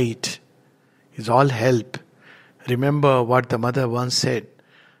delight, he is all help. Remember what the mother once said.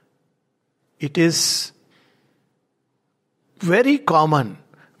 It is very common.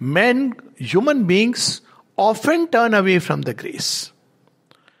 Human beings often turn away from the grace.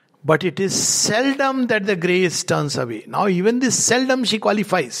 But it is seldom that the grace turns away. Now even this seldom she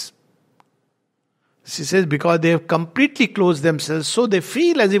qualifies. She says because they have completely closed themselves, so they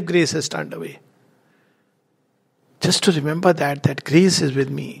feel as if grace has turned away. Just to remember that grace is with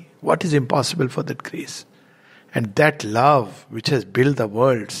me. What is impossible for that grace? And that love which has built the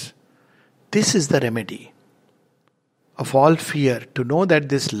worlds, this is the remedy of all fear, to know that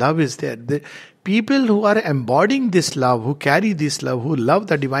this love is there. The people who are embodying this love, who carry this love, who love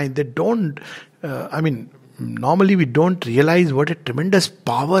the divine, they don't, normally we don't realize what a tremendous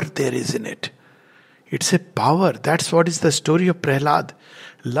power there is in it. It's a power. That's what is the story of Prahlad.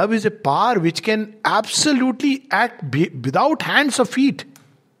 Love is a power which can absolutely act without hands or feet.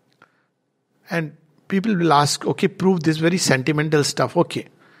 And people will ask, okay, prove this very sentimental stuff. Okay,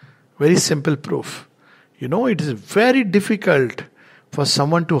 very simple proof. It is very difficult for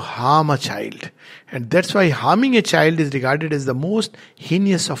someone to harm a child. And that's why harming a child is regarded as the most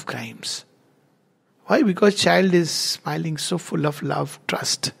heinous of crimes. Why? Because child is smiling so full of love,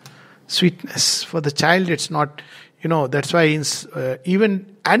 trust, sweetness. For the child it's not, that's why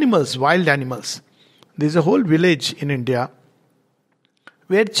even animals, wild animals, there's a whole village in India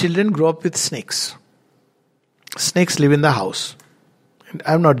where children grow up with snakes. Snakes live in the house. And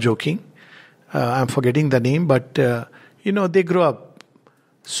I'm not joking. I'm forgetting the name, but they grow up.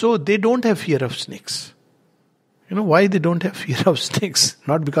 So they don't have fear of snakes. Why they don't have fear of snakes?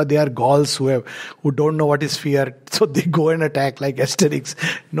 Not because they are Gauls who don't know what is fear, so they go and attack like Asterix.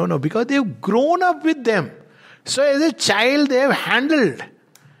 No, because they've grown up with them. So as a child they have handled,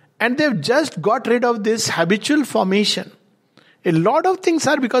 and they've just got rid of this habitual formation. A lot of things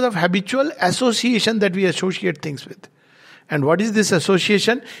are because of habitual association that we associate things with. And what is this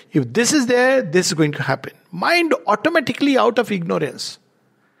association? If this is there, this is going to happen. Mind automatically out of ignorance.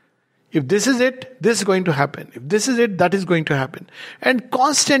 If this is it, this is going to happen. If this is it, that is going to happen. And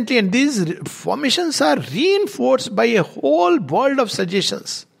constantly, and these formations are reinforced by a whole world of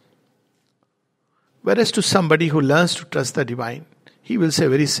suggestions. Whereas to somebody who learns to trust the divine, he will say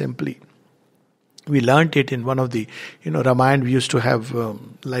very simply, we learnt it in one of the, Ramayana we used to have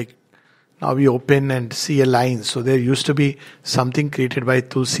Now we open and see a line. So there used to be something created by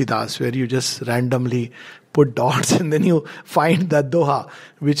Tulsidas where you just randomly put dots and then you find the doha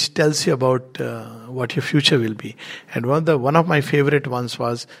which tells you about what your future will be. And one of my favorite ones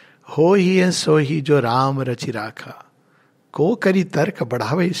was Ho hi hai so hi jo Ram rachi rakha ko kari tark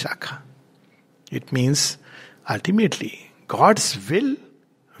badhave shakha. It means ultimately God's will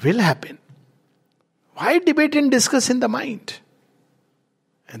happen. Why debate and discuss in the mind?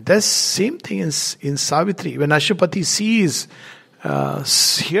 And the same thing is in Savitri. When Ashwapati sees,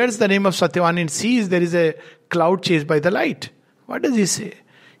 hears the name of Satyavani and sees there is a cloud chased by the light. What does he say?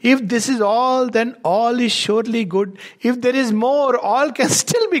 If this is all, then all is surely good. If there is more, all can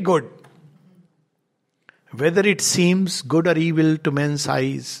still be good. Whether it seems good or evil to men's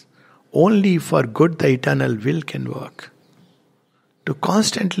eyes, only for good the eternal will can work. To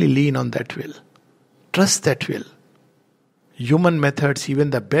constantly lean on that will. Trust that will. Human methods,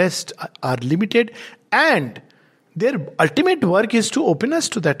 even the best, are limited, and their ultimate work is to open us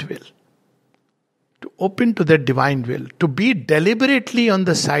to that will. To open to that divine will. To be deliberately on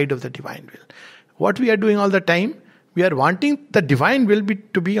the side of the divine will. What we are doing all the time, we are wanting the divine will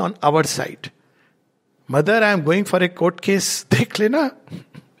to be on our side. Mother, I am going for a court case. Dekh lena.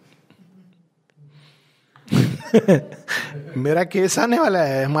 मेरा case आने वाला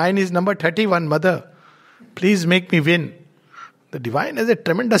है. Mine is number 31, mother. Please make me win. The divine has a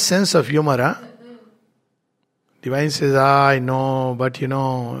tremendous sense of humor, huh? Divine says, I know, but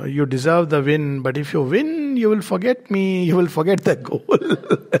you deserve the win. But if you win, you will forget me. You will forget the goal.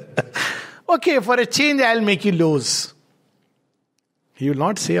 Okay, for a change, I'll make you lose. He will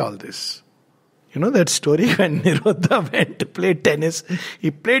not say all this. You know that story when Nirodha went to play tennis?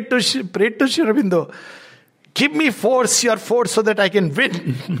 He prayed to Sri Aurobindo, give me your force so that I can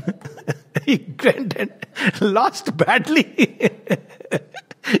win. He went and lost badly.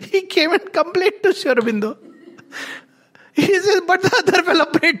 He came and complained to Sri Aurobindo. He says, but the other fellow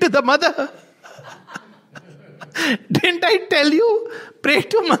prayed to the mother. Didn't I tell you? Pray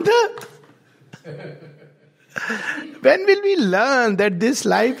to mother. When will we learn that this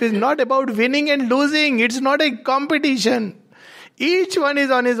life is not about winning and losing? It's not a competition. Each one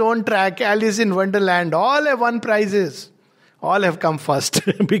is on his own track. Alice in Wonderland. All have won prizes. All have come first.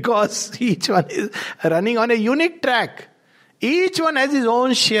 Because each one is running on a unique track. Each one has his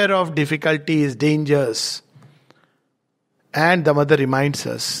own share of difficulties, dangers. And the mother reminds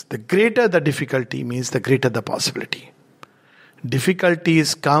us, the greater the difficulty means the greater the possibility.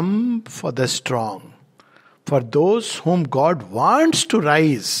 Difficulties come for the strong. For those whom God wants to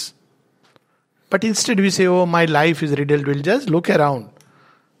rise. But instead we say, oh, my life is riddled. We'll just look around.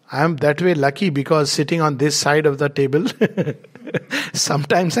 I am that way lucky because sitting on this side of the table,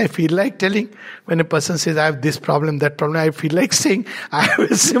 sometimes I feel like telling, when a person says, I have this problem, that problem, I feel like saying, I have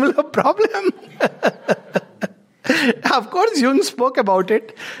a similar problem. Of course, Jung spoke about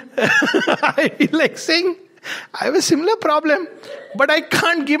it. I feel like saying, I have a similar problem, but I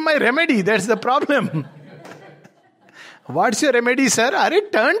can't give my remedy. That's the problem. What's your remedy, sir?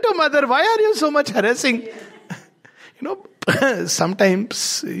 Turn to mother. Why are you so much harassing?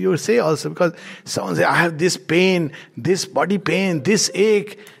 Sometimes you say also, because someone says, I have this pain, this body pain, this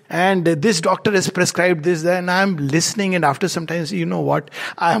ache, and this doctor has prescribed this, and I am listening, and after some time, you know what?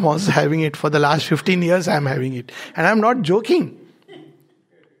 I am also having it. For the last 15 years, I am having it. And I am not joking.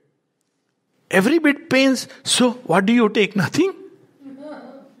 Every bit pains. So, what do you take? Nothing?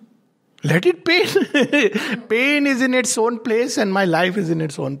 Let it pain. Pain is in its own place, and my life is in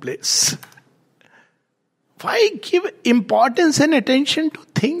its own place. Why give importance and attention to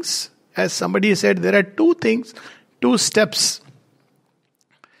things? As somebody said, there are two steps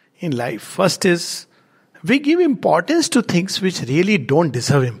in life. First is, we give importance to things which really don't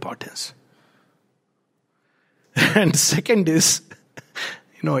deserve importance. And second is,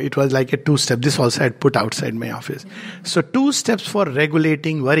 it was like a 2-step. This also I had put outside my office. So 2 steps for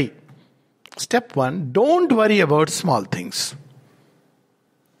regulating worry. Step 1, don't worry about small things.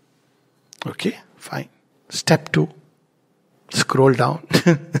 Okay, fine. Step 2, scroll down.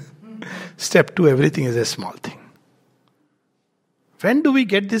 Step 2, everything is a small thing. When do we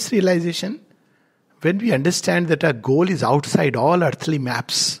get this realization? When we understand that our goal is outside all earthly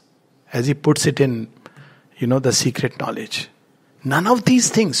maps, as he puts it in, the secret knowledge. None of these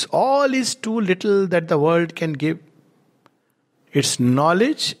things, all is too little that the world can give. Its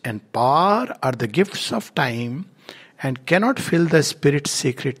knowledge and power are the gifts of time and cannot fill the spirit's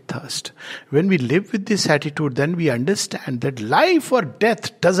sacred thirst. When we live with this attitude, then we understand that life or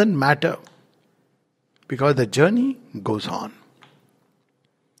death doesn't matter, because the journey goes on.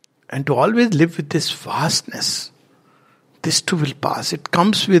 And to always live with this vastness, this too will pass. It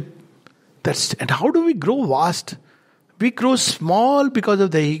comes with And how do we grow vast? We grow small because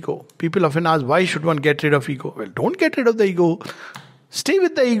of the ego. People often ask, why should one get rid of ego? Well, don't get rid of the ego. Stay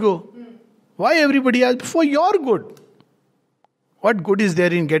with the ego. Why everybody asks? For your good. What good is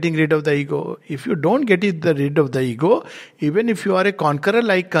there in getting rid of the ego? If you don't get rid of the ego, even if you are a conqueror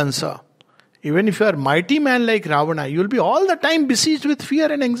like Kansa, even if you are a mighty man like Ravana, you will be all the time besieged with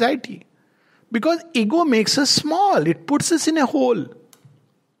fear and anxiety. Because ego makes us small. It puts us in a hole.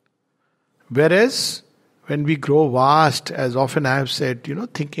 Whereas, when we grow vast, as often I have said,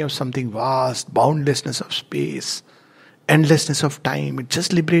 thinking of something vast, boundlessness of space, endlessness of time, it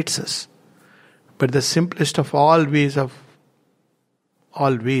just liberates us. But the simplest of all ways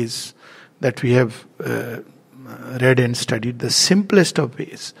that we have read and studied, the simplest of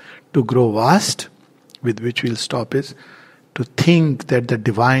ways to grow vast, with which we'll stop, is to think that the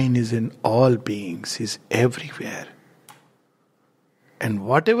divine is in all beings, is everywhere. And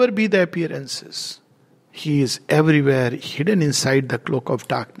whatever be the appearances, He is everywhere, hidden inside the cloak of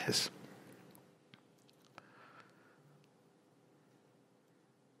darkness.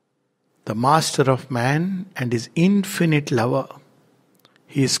 The master of man and his infinite lover.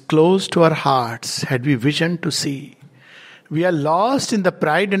 He is close to our hearts, had we vision to see. We are lost in the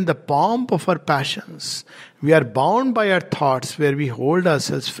pride and the pomp of our passions. We are bound by our thoughts where we hold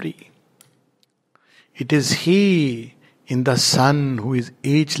ourselves free. It is He in the sun who is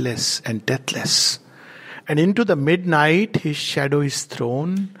ageless and deathless. And into the midnight His shadow is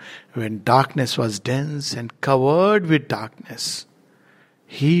thrown when darkness was dense and covered with darkness.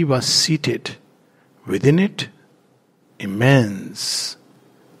 He was seated within it, immense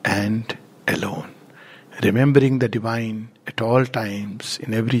and alone. Remembering the divine at all times,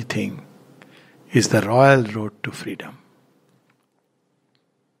 in everything, is the royal road to freedom.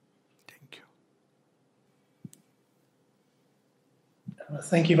 Thank you.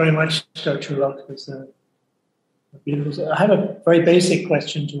 Thank you very much, Dr. Rock. It was beautiful. I have a very basic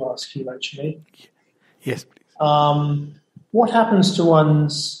question to ask you, actually. Yes, please. What happens to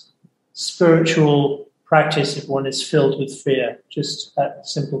one's spiritual practice if one is filled with fear? Just that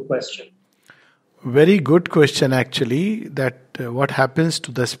simple question. Very good question, actually, that what happens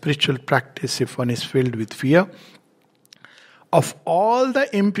to the spiritual practice if one is filled with fear. Of all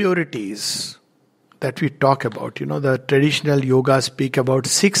the impurities that we talk about, the traditional yoga speak about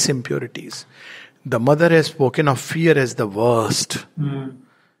 6 impurities. The mother has spoken of fear as the worst.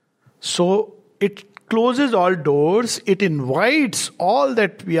 So it closes all doors, it invites all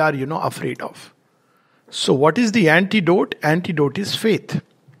that we are, afraid of. So what is the antidote? Antidote is faith.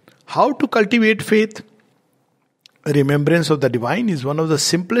 How to cultivate faith? Remembrance of the divine is one of the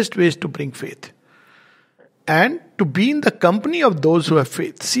simplest ways to bring faith. And to be in the company of those who have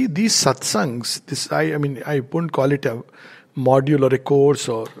faith. See, these satsangs, I wouldn't call it a module or a course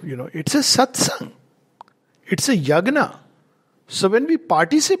it's a satsang. It's a yagna. So when we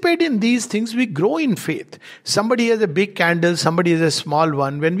participate in these things, we grow in faith. Somebody has a big candle, somebody has a small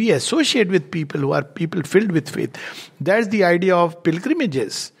one. When we associate with people who are people filled with faith, that's the idea of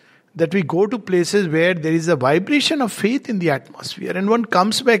pilgrimages. That we go to places where there is a vibration of faith in the atmosphere and one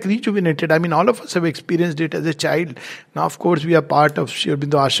comes back rejuvenated. All of us have experienced it as a child. Now, of course, we are part of Sri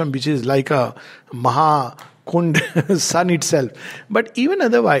Aurobindo Ashram, which is like a Maha Kund, sun itself. But even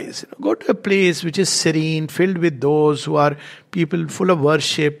otherwise, go to a place which is serene, filled with those who are people full of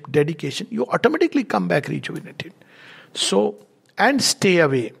worship, dedication. You automatically come back rejuvenated. So, and stay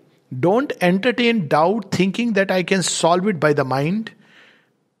away. Don't entertain doubt thinking that I can solve it by the mind.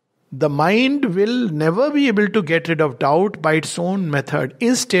 The mind will never be able to get rid of doubt by its own method.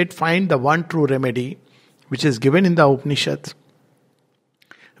 Instead, find the one true remedy, which is given in the Upanishads.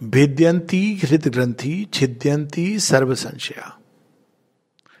 Bhidyanti hridgranthi chidyanti sarva sanshaya.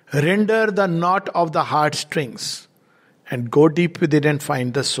 Render the knot of the heartstrings and go deep within and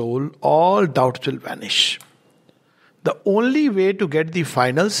find the soul. All doubts will vanish. The only way to get the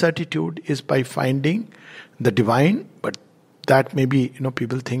final certitude is by finding the divine, but that may be,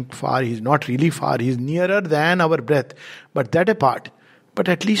 people think far. He's not really far. He's nearer than our breath. But that apart. But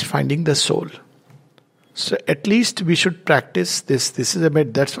at least finding the soul. So at least we should practice this.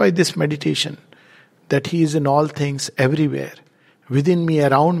 That's why this meditation. That He is in all things, everywhere. Within me,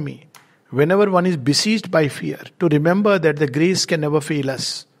 around me. Whenever one is besieged by fear. To remember that the grace can never fail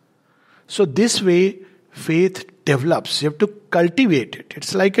us. So this way, faith develops. You have to cultivate it.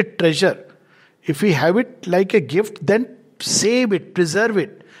 It's like a treasure. If we have it like a gift, then save it, preserve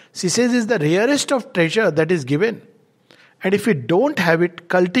it. She says it's the rarest of treasure that is given. And if we don't have it,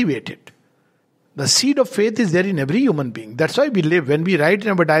 cultivate it. The seed of faith is there in every human being. That's why we live. When we write in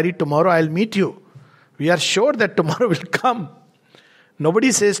our diary, tomorrow I'll meet you, we are sure that tomorrow will come.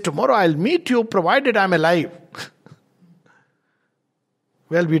 Nobody says, tomorrow I'll meet you provided I'm alive.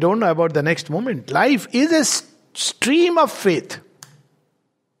 Well, we don't know about the next moment. Life is a stream of faith.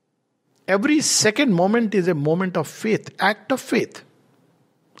 Every second moment is a moment of faith, act of faith.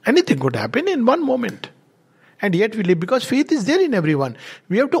 Anything could happen in one moment. And yet we live because faith is there in everyone.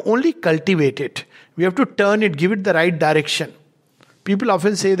 We have to only cultivate it. We have to turn it, give it the right direction. People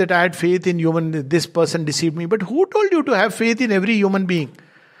often say that I had faith in human, this person deceived me. But who told you to have faith in every human being?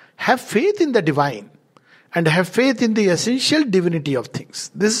 Have faith in the divine. And have faith in the essential divinity of things.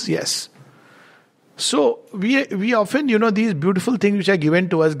 This, yes. So, we often, these beautiful things which are given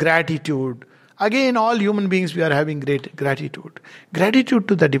to us, gratitude. Again, all human beings, we are having great gratitude. Gratitude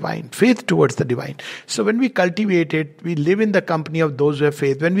to the divine, faith towards the divine. So when we cultivate it, we live in the company of those who have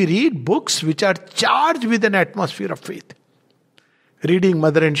faith. When we read books which are charged with an atmosphere of faith, reading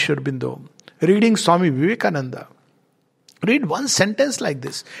Mother and Sri Aurobindo, reading Swami Vivekananda, read one sentence like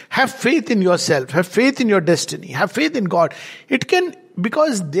this. Have faith in yourself. Have faith in your destiny. Have faith in God. It can,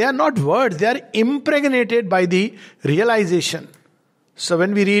 because they are not words, they are impregnated by the realization. So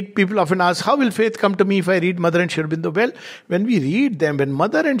when we read, people often ask, how will faith come to me if I read Mother and Sri Aurobindo? Well, when we read them, when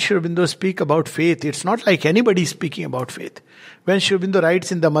Mother and Sri Aurobindo speak about faith, it's not like anybody speaking about faith. When Sri Aurobindo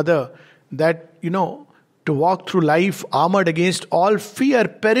writes in the Mother that, to walk through life armored against all fear,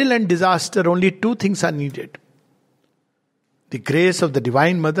 peril and disaster, only two things are needed. The grace of the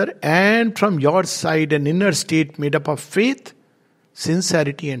Divine Mother, and from your side an inner state made up of faith,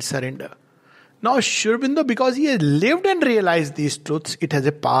 sincerity and surrender. Now Sri Aurobindo, because he has lived and realized these truths, it has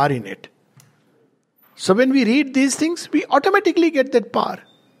a power in it. So when we read these things, we automatically get that power.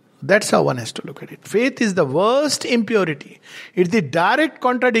 That's how one has to look at it. Faith is the worst impurity. It's the direct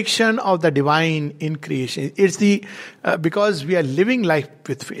contradiction of the divine in creation. It's the because we are living life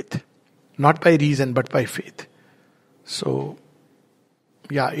with faith, not by reason but by faith. So,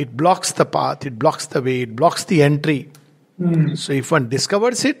 it blocks the path, it blocks the way, it blocks the entry. So if one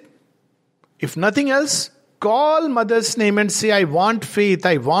discovers it, if nothing else, call Mother's name and say, I want faith,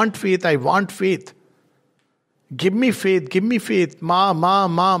 I want faith, I want faith. Give me faith, ma,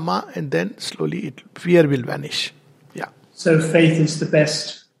 and then slowly fear will vanish. Yeah. So faith is the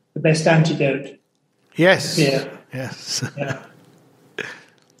best antidote. Yes. Fear. Yes. Yeah.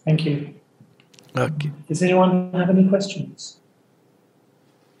 Thank you. Okay. Does anyone have any questions?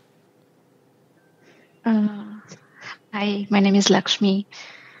 Hi, my name is Lakshmi.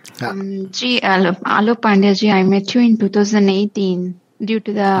 Alok Pandya ji, I met you in 2018 due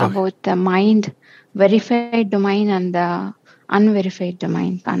to about the mind verified domain and the unverified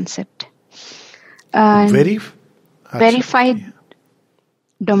domain concept. Verified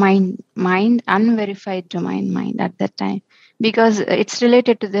domain mind, unverified domain mind at that time. Because it's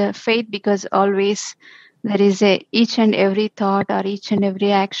related to the faith, because always there is each and every thought or each and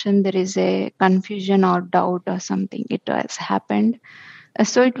every action, there is a confusion or doubt or something. It has happened.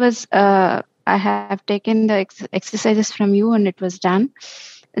 So it was, I have taken the exercises from you and it was done.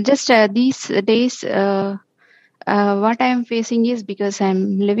 Just these days, what I am facing is, because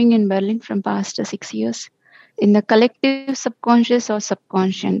I'm living in Berlin from past 6 years, in the collective subconscious or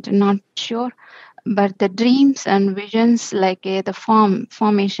subconscious, not sure. But the dreams and visions, like the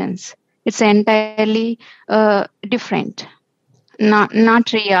formations, it's entirely different,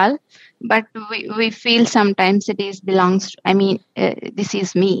 not real. But we feel sometimes it is belongs. This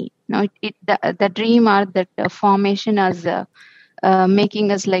is me. No, the dream or that formation as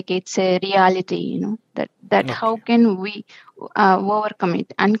making us like it's a reality. That okay. How can we overcome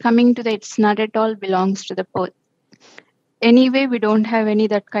it? And coming to it's not at all belongs to the poet. Anyway, we don't have any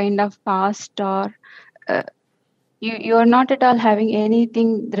that kind of past, or you are not at all having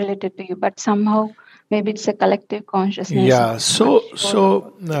anything related to you, but somehow maybe it's a collective consciousness. Yeah, so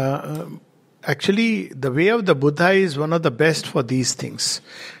actually the way of the Buddha is one of the best for these things.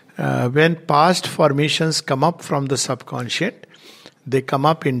 When past formations come up from the subconscious, they come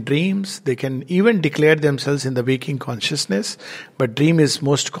up in dreams. They can even declare themselves in the waking consciousness, but dream is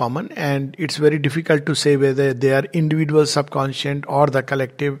most common, and it's very difficult to say whether they are individual subconscious or the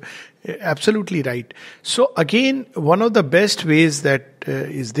collective. Absolutely right. So again, one of the best ways that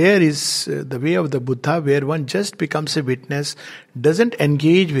is there is the way of the Buddha, where one just becomes a witness, doesn't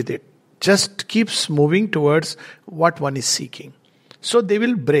engage with it, just keeps moving towards what one is seeking. So they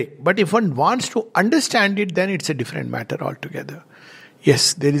will break. But if one wants to understand it, then it's a different matter altogether.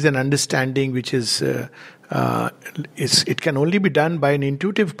 Yes, there is an understanding which is, it can only be done by an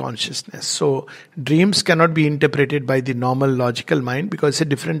intuitive consciousness. So dreams cannot be interpreted by the normal logical mind because it's a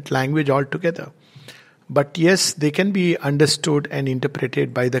different language altogether. But yes, they can be understood and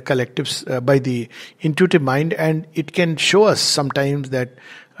interpreted by the by the intuitive mind, and it can show us sometimes that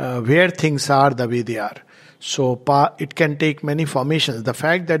where things are the way they are. So it can take many formations. The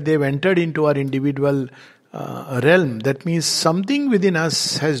fact that they've entered into our individual realm, that means something within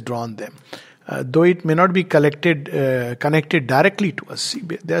us has drawn them. Though it may not be connected directly to us. See,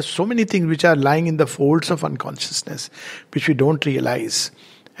 there are so many things which are lying in the folds of unconsciousness, which we don't realize.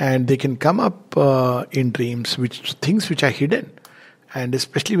 And they can come up in dreams, things which are hidden. And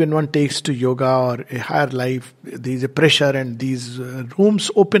especially when one takes to yoga or a higher life, there is a pressure and these rooms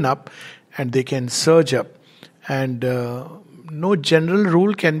open up and they can surge up. And no general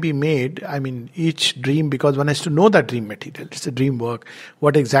rule can be made. I mean, each dream, because one has to know that dream material. It's a dream work.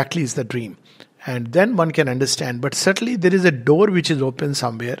 What exactly is the dream? And then one can understand. But certainly there is a door which is open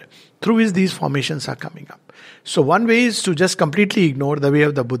somewhere through which these formations are coming up. So one way is to just completely ignore the way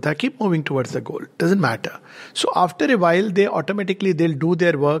of the Buddha, keep moving towards the goal. Doesn't matter. So after a while, they'll do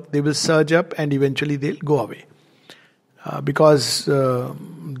their work, they will surge up and eventually they'll go away. Because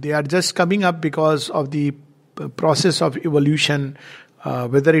they are just coming up because of the process of evolution,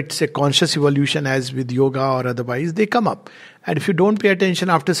 whether it's a conscious evolution as with yoga or otherwise, they come up. And if you don't pay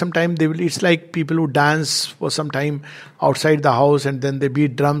attention, after some time, it's like people who dance for some time outside the house and then they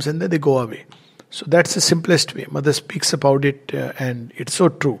beat drums and then they go away. So that's the simplest way. Mother speaks about it and it's so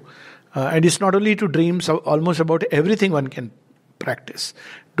true. And it's not only to dreams, almost about everything one can practice.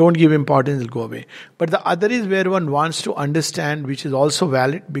 Don't give importance, it'll go away. But the other is where one wants to understand, which is also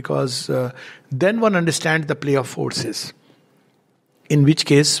valid, because then one understands the play of forces. In which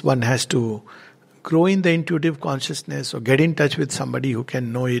case one has to grow in the intuitive consciousness or get in touch with somebody who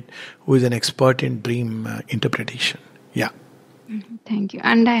can know it, who is an expert in dream interpretation. Yeah. Thank you.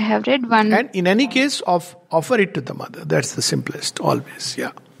 And I have read one. And in any case, offer it to the mother. That's the simplest, always.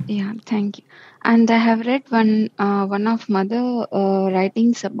 Yeah. Yeah, thank you. And I have read one of mother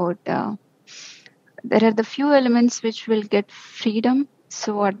writings about there are the few elements which will get freedom.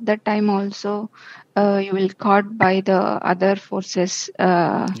 So at that time also you will caught by the other forces.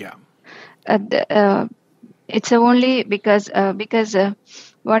 Yeah. It's only because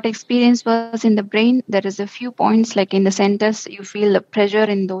what experience was in the brain, there is a few points like in the centers, you feel the pressure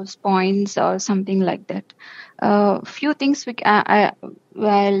in those points or something like that. Few things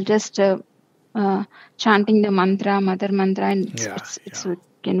while just chanting the mantra, mother mantra, and it's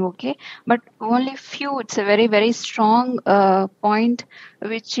okay. But only few. It's a very very strong point,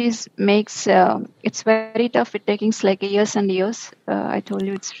 which makes it's very tough. It takes like years and years. I told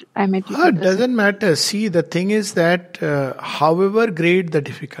you I met you. It doesn't matter. See, the thing is that however great the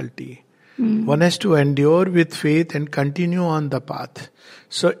difficulty, one has to endure with faith and continue on the path.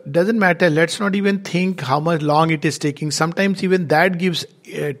 So it doesn't matter. Let's not even think how much long it is taking. Sometimes even that gives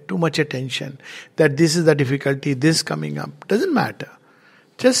too much attention. That this is the difficulty, this coming up. Doesn't matter.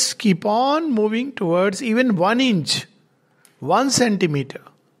 Just keep on moving towards even 1 inch, 1 centimeter.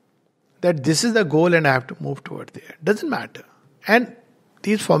 That this is the goal and I have to move toward there. Doesn't matter. And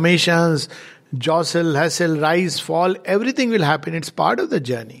these formations, jostle, hustle, rise, fall, everything will happen. It's part of the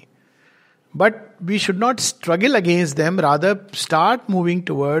journey. But we should not struggle against them. Rather, start moving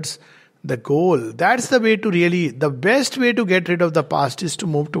towards the goal. That's the way to the best way to get rid of the past is to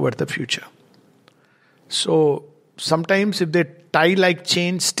move toward the future. So, sometimes if they tie like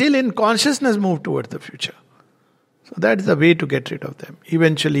chains, still in consciousness move towards the future. So that's the way to get rid of them.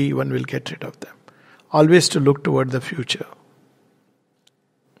 Eventually one will get rid of them. Always to look toward the future.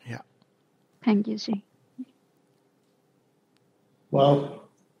 Yeah. Thank you, Ji. Well,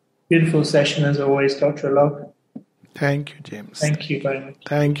 beautiful session as always, Dr. Alok. Thank you, James. Thank you very much.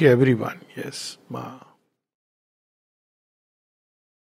 Thank you, everyone. Yes. Ma.